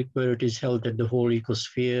 ecocentric, where it is held that the whole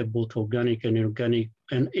ecosphere, both organic and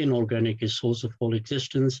inorganic, is source of all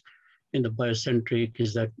existence. In the biocentric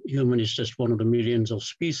is that human is just one of the millions of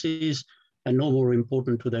species and no more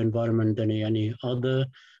important to the environment than any other.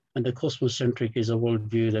 And the cosmocentric is a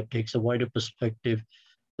worldview that takes a wider perspective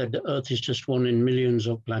that the Earth is just one in millions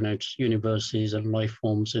of planets, universes, and life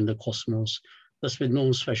forms in the cosmos, thus with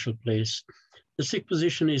no special place. The Sikh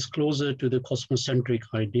position is closer to the cosmocentric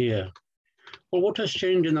idea. Well, what has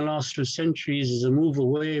changed in the last 2 centuries is a move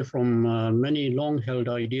away from many long-held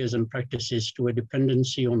ideas and practices to a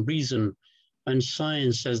dependency on reason and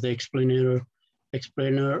science as the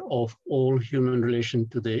explainer of all human relation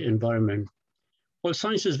to the environment. While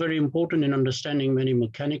science is very important in understanding many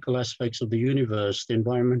mechanical aspects of the universe, the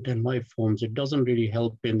environment and life forms, it doesn't really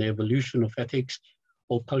help in the evolution of ethics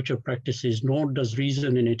or culture practices, nor does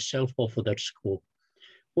reason in itself offer that scope.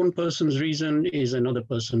 One person's reason is another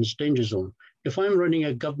person's danger zone. If I'm running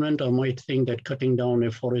a government, I might think that cutting down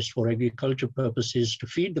a forest for agriculture purposes to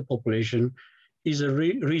feed the population is a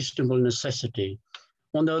reasonable necessity.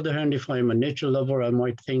 On the other hand, if I'm a nature lover, I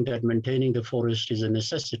might think that maintaining the forest is a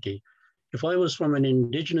necessity. If I was from an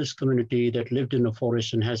indigenous community that lived in a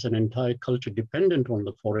forest and has an entire culture dependent on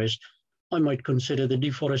the forest, I might consider the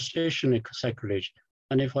deforestation a sacrilege.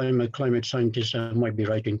 And if I'm a climate scientist, I might be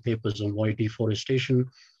writing papers on why deforestation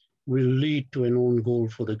will lead to an own goal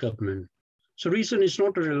for the government. So reason is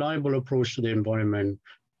not a reliable approach to the environment.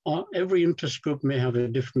 Every interest group may have a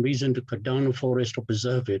different reason to cut down a forest or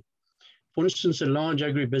preserve it. For instance, a large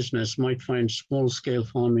agribusiness might find small-scale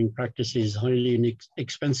farming practices highly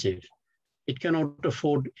expensive. It cannot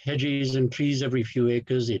afford hedges and trees every few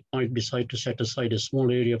acres. It might decide to set aside a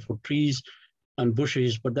small area for trees and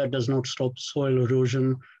bushes, but that does not stop soil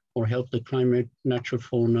erosion or help the climate, natural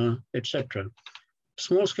fauna, etc.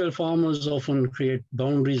 Small-scale farmers often create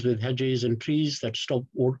boundaries with hedges and trees that stop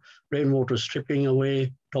rainwater stripping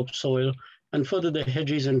away topsoil, and further the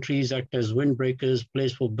hedges and trees act as windbreakers,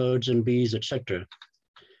 place for birds and bees, etc.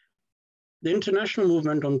 The international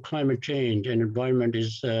movement on climate change and environment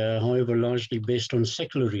is, however, largely based on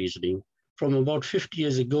secular reasoning. From about 50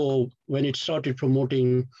 years ago, when it started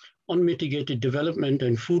promoting unmitigated development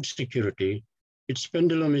and food security, its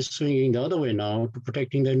pendulum is swinging the other way now to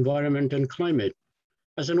protecting the environment and climate.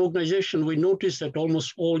 As an organization, we notice that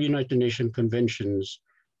almost all United Nations conventions,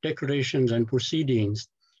 declarations, and proceedings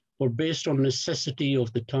were based on necessity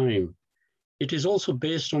of the time. It is also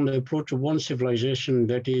based on the approach of one civilization,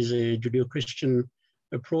 that is a Judeo-Christian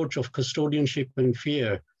approach of custodianship and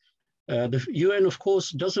fear. The UN, of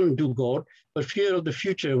course, doesn't do God, but fear of the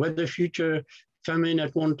future, whether future famine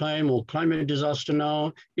at one time or climate disaster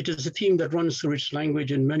now, it is a theme that runs through its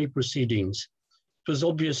language in many proceedings. It was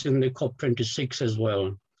obvious in the COP26 as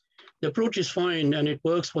well. The approach is fine and it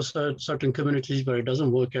works for certain communities, but it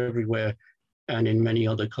doesn't work everywhere and in many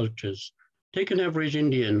other cultures. Take an average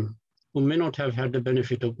Indian who may not have had the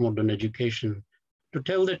benefit of modern education. To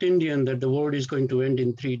tell that Indian that the world is going to end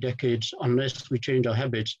in 3 decades unless we change our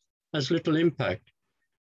habits has little impact.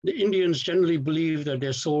 The Indians generally believe that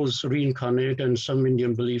their souls reincarnate, and some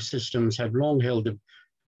Indian belief systems have long held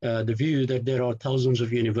the view that there are thousands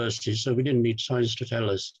of universes, so we didn't need science to tell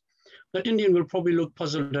us. That Indian will probably look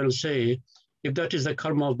puzzled and say, if that is the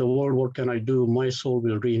karma of the world, what can I do? My soul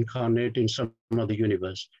will reincarnate in some other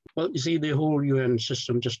universe. Well, you see, the whole UN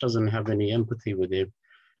system just doesn't have any empathy with it.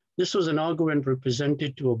 This was an argument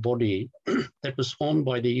represented to a body that was formed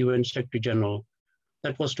by the UN Secretary General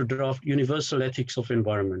that was to draft universal ethics of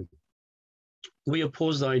environment. We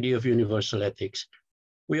oppose the idea of universal ethics.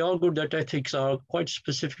 We argued that ethics are quite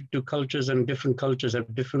specific to cultures and different cultures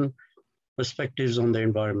have different perspectives on the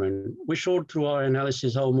environment. We showed through our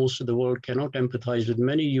analysis how most of the world cannot empathize with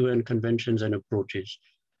many UN conventions and approaches.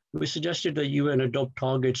 We suggested that UN adopt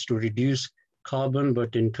targets to reduce carbon,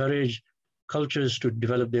 but encourage cultures to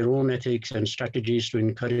develop their own ethics and strategies to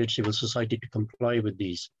encourage civil society to comply with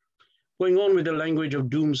these. Going on with the language of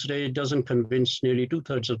doomsday doesn't convince nearly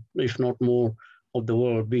 2/3 of, if not more, of the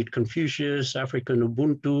world, be it Confucius, African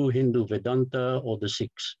Ubuntu, Hindu Vedanta, or the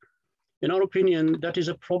Sikhs. In our opinion, that is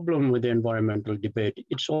a problem with the environmental debate.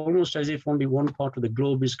 It's almost as if only one part of the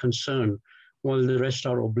globe is concerned, while the rest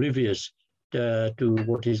are oblivious. to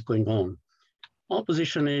what is going on. Our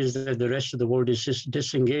position is that the rest of the world is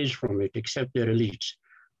disengaged from it, except their elites.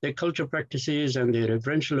 Their culture practices and their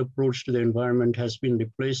reverential approach to the environment has been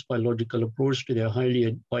replaced by logical approach to their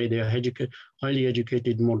highly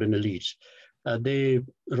educated modern elites. They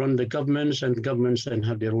run the governments, and governments then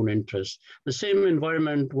have their own interests. The same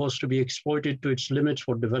environment was to be exploited to its limits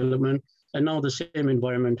for development, and now the same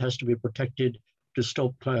environment has to be protected to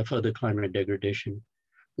stop further climate degradation.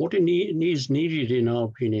 What is needed, in our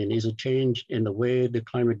opinion, is a change in the way the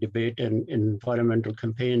climate debate and environmental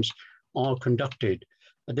campaigns are conducted.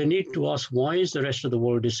 They need to ask, why is the rest of the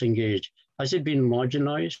world disengaged? Has it been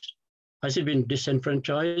marginalized? Has it been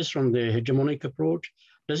disenfranchised from the hegemonic approach?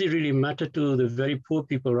 Does it really matter to the very poor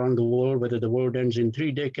people around the world whether the world ends in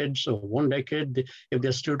 3 decades or 1 decade, if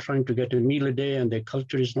they're still trying to get a meal a day and their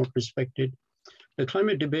culture is not respected? The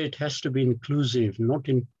climate debate has to be inclusive, not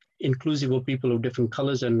inclusive of people of different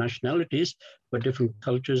colors and nationalities, but different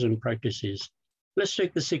cultures and practices. Let's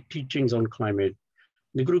take the Sikh teachings on climate.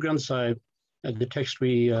 The Guru Granth Sahib, the text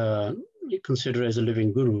we consider as a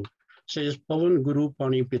living guru, says, Pavan Guru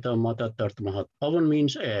Pani Pita Mata Tart Mahat. Pavan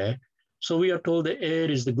means air. So we are told the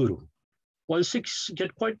air is the Guru. While Sikhs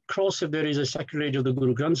get quite cross if there is a sacrilege of the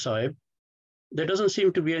Guru Granth Sahib, there doesn't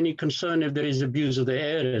seem to be any concern if there is abuse of the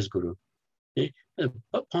air as Guru.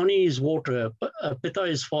 Pani is water, Pita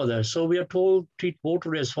is father. So we are told treat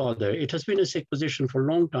water as father. It has been a Sikh position for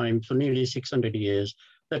a long time, for nearly 600 years,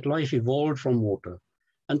 that life evolved from water.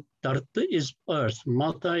 And Tart is earth,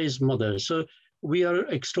 Mata is mother. So we are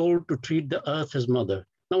extolled to treat the earth as mother.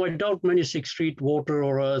 Now, I doubt many Sikhs treat water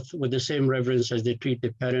or earth with the same reverence as they treat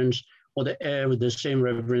their parents, or the air with the same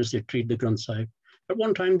reverence they treat the Granth Sahib. At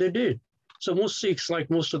one time they did. So most Sikhs, like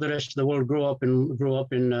most of the rest of the world, grow up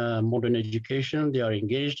in modern education. They are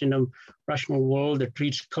engaged in a rational world that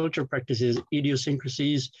treats culture practices,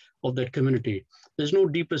 idiosyncrasies of that community. There's no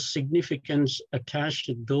deeper significance attached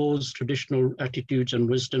to those traditional attitudes and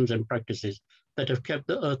wisdoms and practices that have kept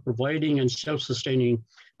the earth providing and self-sustaining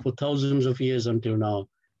for thousands of years until now,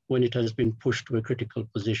 when it has been pushed to a critical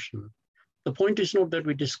position. The point is not that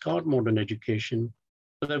we discard modern education,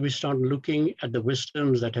 but that we start looking at the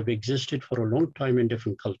wisdoms that have existed for a long time in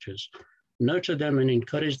different cultures, nurture them and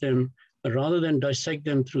encourage them, rather than dissect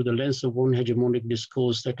them through the lens of one hegemonic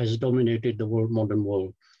discourse that has dominated the modern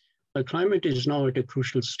world. The climate is now at a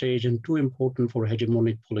crucial stage and too important for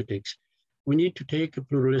hegemonic politics. We need to take a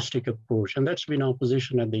pluralistic approach, and that's been our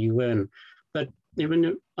position at the UN. But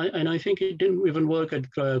I think it didn't even work at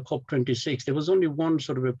COP26. There was only one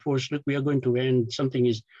sort of approach. Look, we are going to end,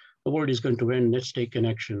 the world is going to end, let's take an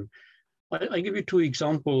action. I give you 2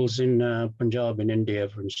 examples in Punjab in India,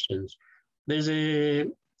 for instance. There's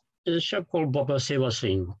a chap called Baba Seva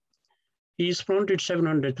Singh. He's planted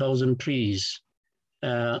 700,000 trees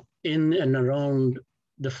in and around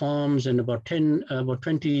the farms in about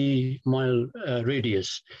 20-mile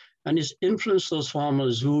radius. And he's influenced those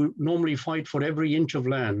farmers who normally fight for every inch of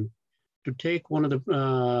land to take one of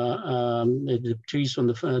the trees from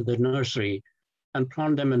the nursery and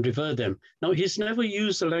plant them and revere them. Now, he's never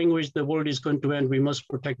used the language, the world is going to end, we must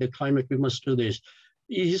protect the climate, we must do this.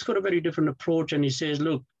 He's got a very different approach, and he says,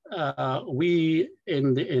 look, we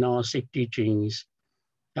in our Sikh teachings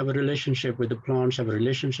have a relationship with the plants, have a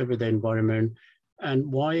relationship with the environment, and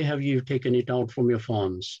why have you taken it out from your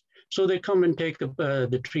farms? So they come and take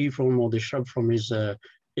the tree from, or the shrub from his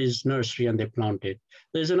nursery, and they plant it.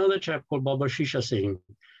 There's another chap called Baba Shisha Singh,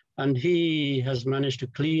 and he has managed to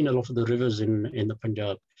clean a lot of the rivers in the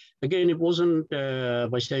Punjab. Again, it wasn't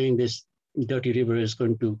by saying this dirty river is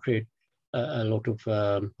going to create a lot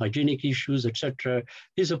of hygienic issues, etc.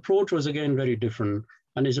 His approach was again very different.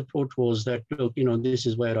 And his approach was that, look, this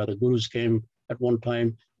is where other gurus came at one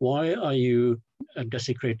time. Why are you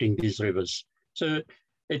desecrating these rivers? So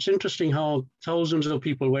it's interesting how thousands of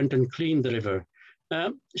people went and cleaned the river.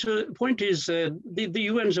 So the point is the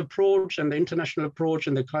UN's approach and the international approach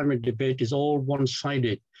and the climate debate is all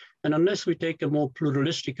one-sided. And unless we take a more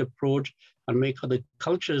pluralistic approach and make the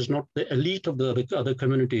cultures, not the elite of the other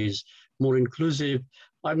communities, more inclusive,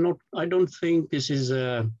 I don't think this is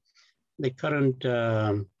the current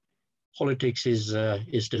politics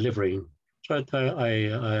is delivering. So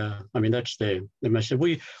I mean, that's the message.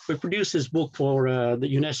 We produced this book for the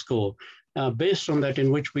UNESCO based on that,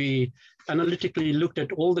 in which we analytically looked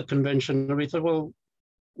at all the convention, and we thought, well,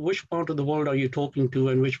 which part of the world are you talking to,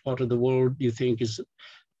 and which part of the world do you think is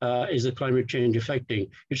the climate change affecting?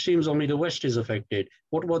 It seems only the West is affected.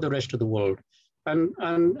 What about the rest of the world? And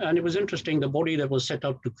it was interesting, the body that was set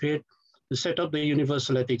up to set up the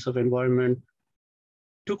universal ethics of environment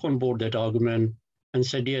took on board that argument and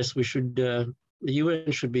said, yes, we should the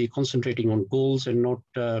UN should be concentrating on goals and not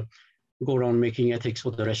go around making ethics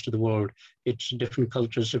for the rest of the world. It's different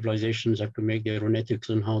cultures, civilizations have to make their own ethics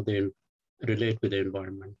on how they relate with the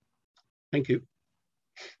environment. Thank you.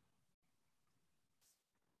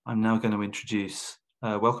 I'm now going to introduce,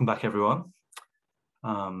 welcome back everyone.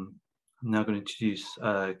 I'm now going to introduce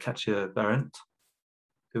Katja Berendt,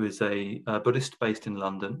 who is a Buddhist based in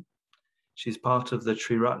London. She's part of the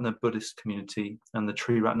Triratna Buddhist community and the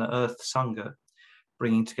Triratna Earth Sangha,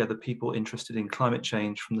 bringing together people interested in climate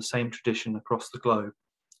change from the same tradition across the globe.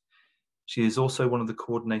 She is also one of the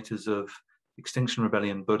coordinators of Extinction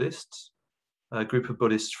Rebellion Buddhists, a group of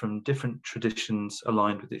Buddhists from different traditions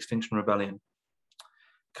aligned with Extinction Rebellion.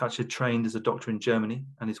 Katja trained as a doctor in Germany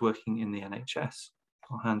and is working in the NHS.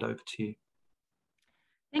 I'll hand over to you.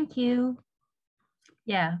 Thank you.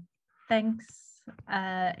 Yeah, thanks.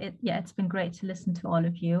 It's been great to listen to all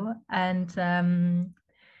of you. And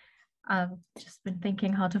I've just been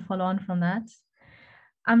thinking how to follow on from that.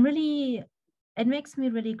 It makes me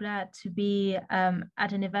really glad to be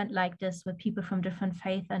at an event like this with people from different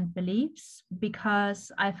faith and beliefs, because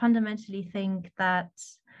I fundamentally think that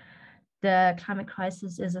the climate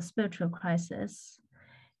crisis is a spiritual crisis.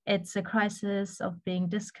 It's a crisis of being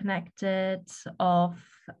disconnected, of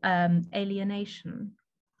alienation.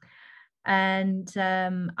 And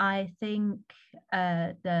I think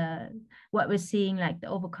what we're seeing, like the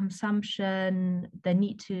overconsumption, the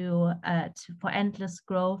need for endless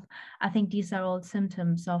growth, I think these are all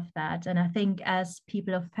symptoms of that. And I think as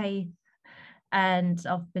people of faith and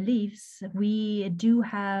of beliefs, we do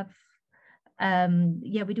have a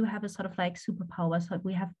sort of like superpower. So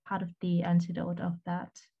we have part of the antidote of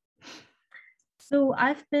that. So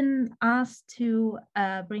I've been asked to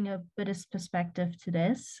bring a Buddhist perspective to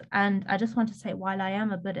this. And I just want to say, while I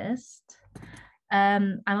am a Buddhist,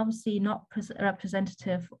 I'm obviously not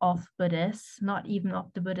representative of Buddhists, not even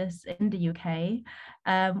of the Buddhists in the UK,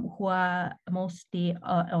 who are mostly,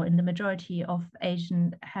 or in the majority, of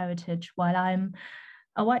Asian heritage, while I'm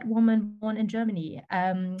a white woman born in Germany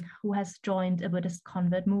who has joined a Buddhist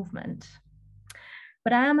convert movement.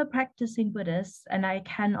 But I am a practicing Buddhist, and I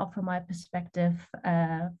can offer my perspective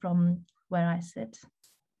from where I sit.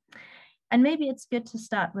 And maybe it's good to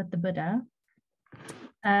start with the Buddha,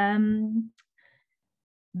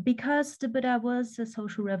 because the Buddha was a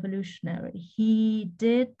social revolutionary. He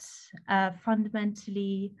did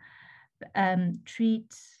fundamentally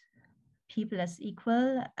treat people as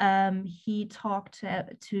equal. He talked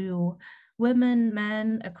to women,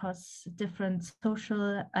 men across different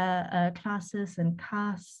social classes and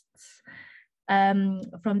castes,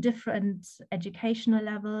 from different educational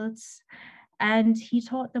levels, and he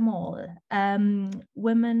taught them all.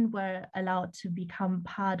 Women were allowed to become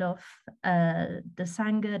part of the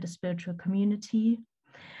Sangha, the spiritual community.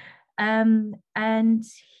 And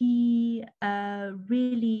he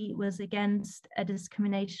really was against a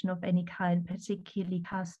discrimination of any kind, particularly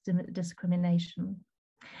caste discrimination.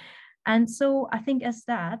 And so I think I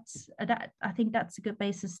think that's a good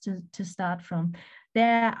basis to start from.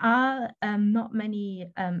 There are not many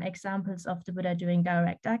examples of the Buddha doing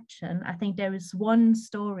direct action. I think there is one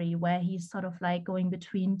story where he's sort of like going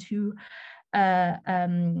between two sort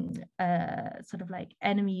of like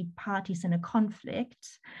enemy parties in a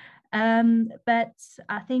conflict. But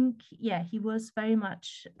I think, yeah, he was very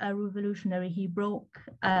much a revolutionary. He broke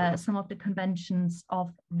some of the conventions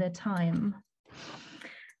of the time.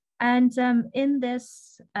 And in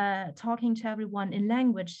this, talking to everyone in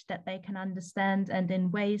language that they can understand and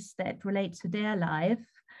in ways that relate to their life,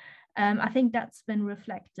 I think that's been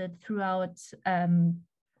reflected throughout,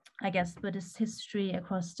 I guess, Buddhist history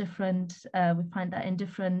across different, we find that in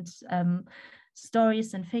different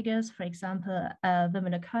stories and figures. For example,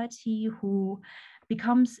 Vimalakirti, who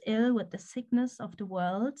becomes ill with the sickness of the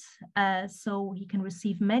world, so he can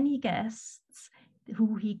receive many guests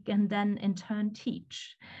who he can then in turn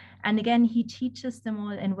teach. And again, he teaches them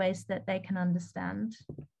all in ways that they can understand.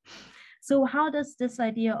 So how does this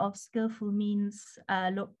idea of skillful means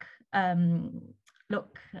look in,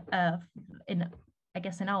 I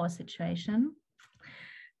guess, in our situation?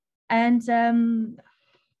 And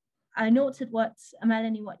I noted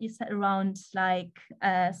Melanie, what you said around like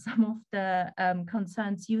some of the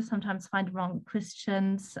concerns you sometimes find around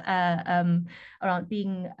Christians, around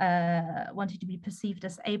being wanting to be perceived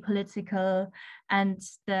as apolitical, and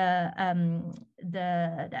that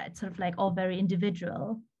sort of like all very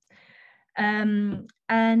individual. So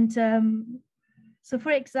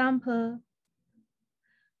for example,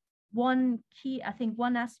 one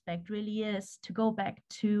aspect really is to go back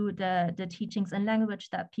to the teachings in language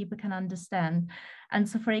that people can understand. And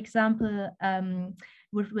so, for example,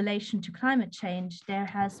 with relation to climate change, there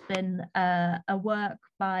has been a work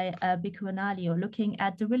by Bhikkhu Analayo looking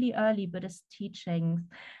at the really early Buddhist teachings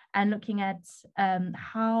and looking at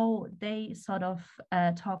how they sort of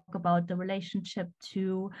talk about the relationship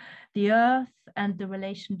to the earth and the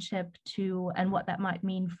relationship to, and what that might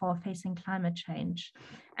mean for facing climate change.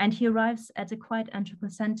 And he arrives at a quite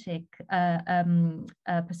anthropocentric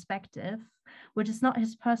perspective, which is not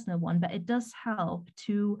his personal one, but it does help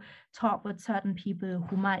to talk with certain people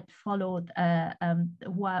who might follow,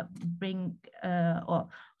 who are or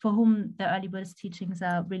for whom the early Buddhist teachings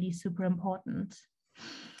are really super important.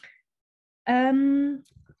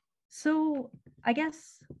 So I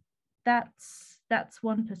guess that's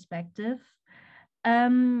one perspective.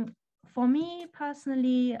 For me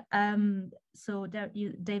personally, so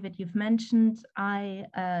David, you've mentioned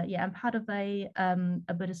I'm part of a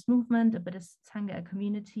Buddhist movement, a Buddhist Sangha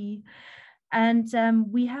community, and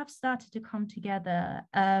we have started to come together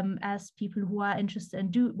as people who are interested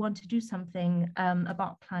and want to do something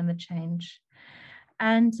about climate change.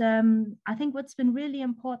 And I think what's been really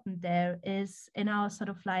important there is in our sort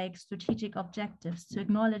of like strategic objectives to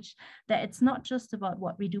acknowledge that it's not just about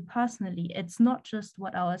what we do personally. It's not just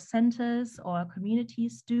what our centers or our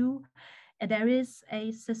communities do. There is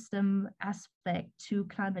a system aspect to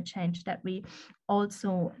climate change that we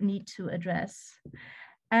also need to address.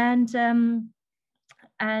 And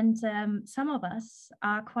some of us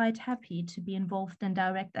are quite happy to be involved in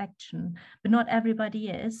direct action, but not everybody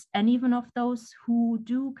is. And even of those who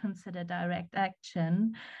do consider direct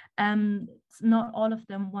action, not all of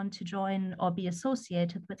them want to join or be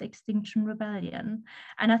associated with Extinction Rebellion.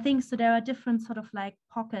 And I think so there are different sort of like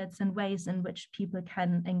pockets and ways in which people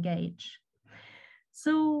can engage.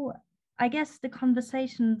 So I guess the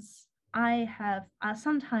conversations I have are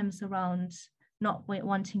sometimes around not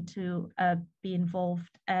wanting to be involved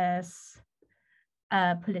as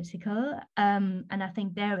political. And I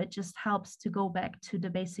think there it just helps to go back to the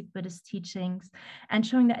basic Buddhist teachings and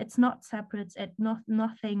showing that it's not separate,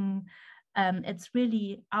 nothing, it's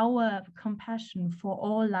really our compassion for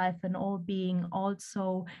all life and all being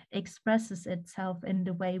also expresses itself in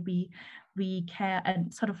the way we care,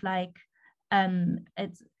 and sort of like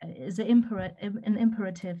it is an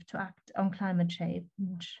imperative to act on climate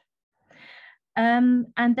change.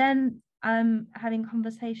 And then I'm having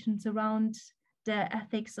conversations around the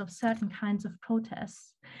ethics of certain kinds of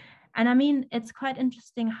protests. And I mean, it's quite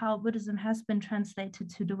interesting how Buddhism has been translated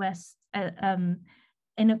to the West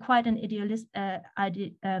in a quite an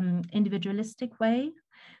individualistic way.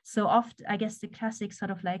 So often, I guess the classic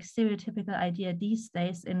sort of like stereotypical idea these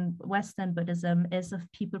days in Western Buddhism is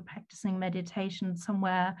of people practicing meditation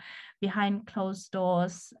somewhere behind closed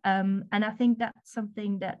doors. And I think that's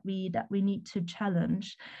something that we need to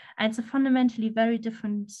challenge. And it's a fundamentally very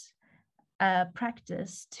different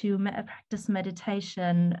practice to practice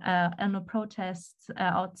meditation on a protest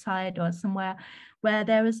outside or somewhere where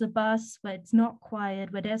there is a bus, where it's not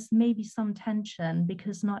quiet, where there's maybe some tension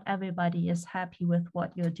because not everybody is happy with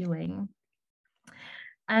what you're doing.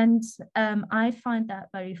 And I find that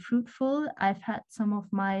very fruitful. I've had some of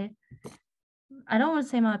my, I don't want to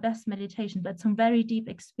say my best meditation, but some very deep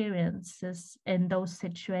experiences in those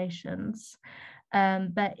situations.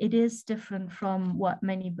 But it is different from what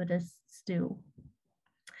many Buddhists do.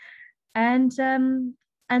 And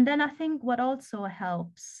then I think what also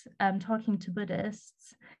helps talking to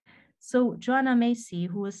Buddhists, so Joanna Macy,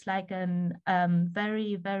 who is like an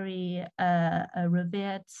very, very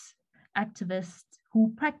revered activist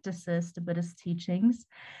who practices the Buddhist teachings,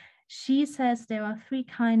 she says there are three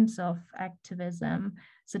kinds of activism.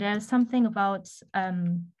 So there's something about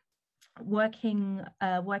working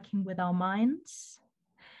with our minds.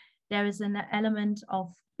 There is an element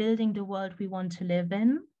of building the world we want to live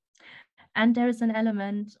in. And there is an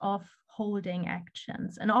element of holding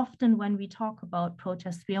actions. And often when we talk about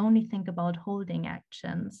protests, we only think about holding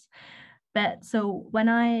actions. But so when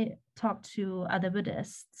I talk to other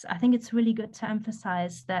Buddhists, I think it's really good to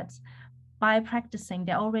emphasize that by practicing,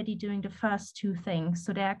 they're already doing the first two things.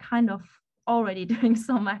 So they're kind of already doing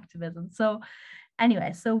some activism. So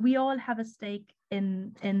anyway, so we all have a stake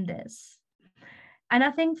in this. And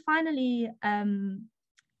I think finally,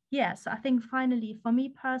 yes, I think finally, for me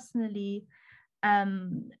personally,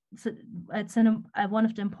 so it's one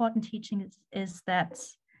of the important teachings is that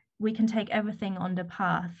we can take everything on the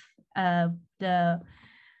path. The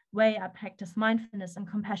way I practice mindfulness and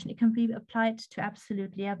compassion, it can be applied to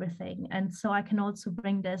absolutely everything. And so I can also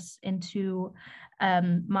bring this into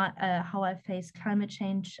how I face climate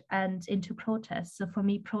change and into protests. So for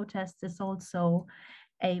me, protest is also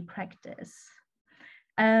a practice.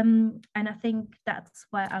 And I think that's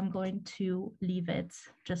where I'm going to leave it,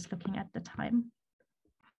 just looking at the time.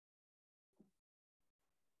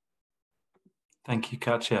 Thank you,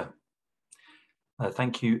 Katja.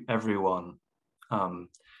 Thank you, everyone, for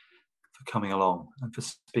coming along and for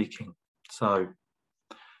speaking. So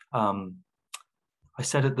I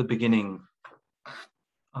said at the beginning,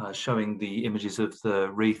 showing the images of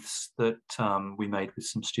the wreaths that we made with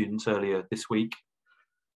some students earlier this week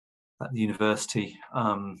at the university,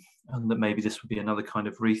 and that maybe this would be another kind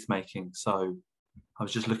of wreath making. So I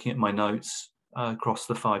was just looking at my notes across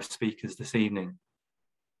the 5 speakers this evening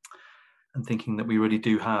and thinking that we really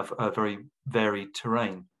do have a very varied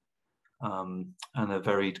terrain and a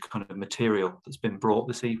varied kind of material that's been brought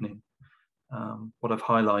this evening. What I've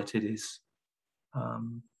highlighted is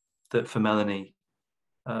that for Melanie,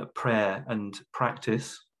 prayer and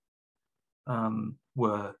practice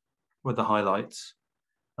were the highlights,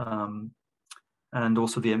 and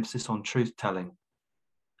also the emphasis on truth telling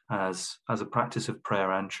as a practice of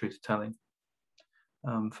prayer and truth telling.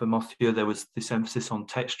 For Mathieu, there was this emphasis on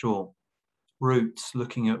textual roots,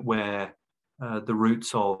 looking at where the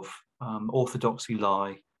roots of orthodoxy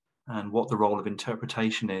lie and what the role of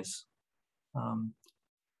interpretation is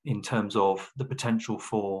in terms of the potential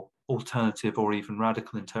for alternative or even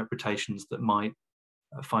radical interpretations that might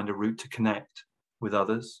find a route to connect with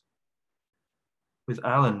others. With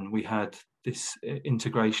Alan, we had this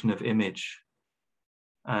integration of image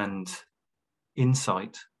and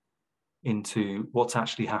insight into what's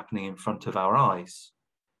actually happening in front of our eyes.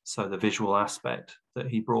 So the visual aspect that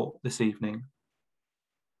he brought this evening.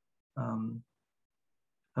 And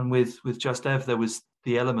with Just Ev, there was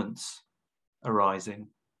the elements arising,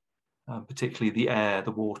 particularly the air,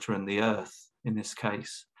 the water, and the earth in this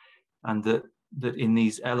case, and that in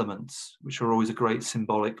these elements, which are always a great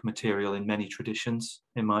symbolic material in many traditions,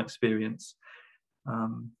 in my experience,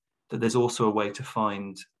 that there's also a way to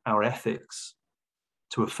find our ethics,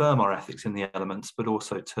 to affirm our ethics in the elements, but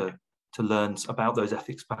also to learn about those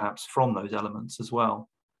ethics perhaps from those elements as well.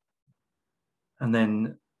 And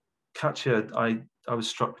then Katja, I was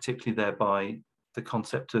struck particularly there by the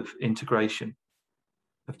concept of integration,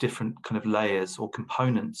 of different kind of layers or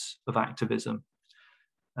components of activism,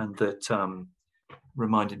 and that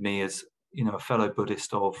reminded me, as a fellow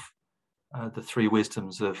Buddhist, of the 3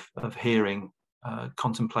 wisdoms of hearing,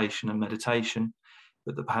 contemplation, and meditation,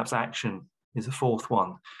 but that perhaps action is a 4th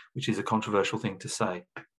one, which is a controversial thing to say,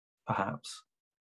 perhaps.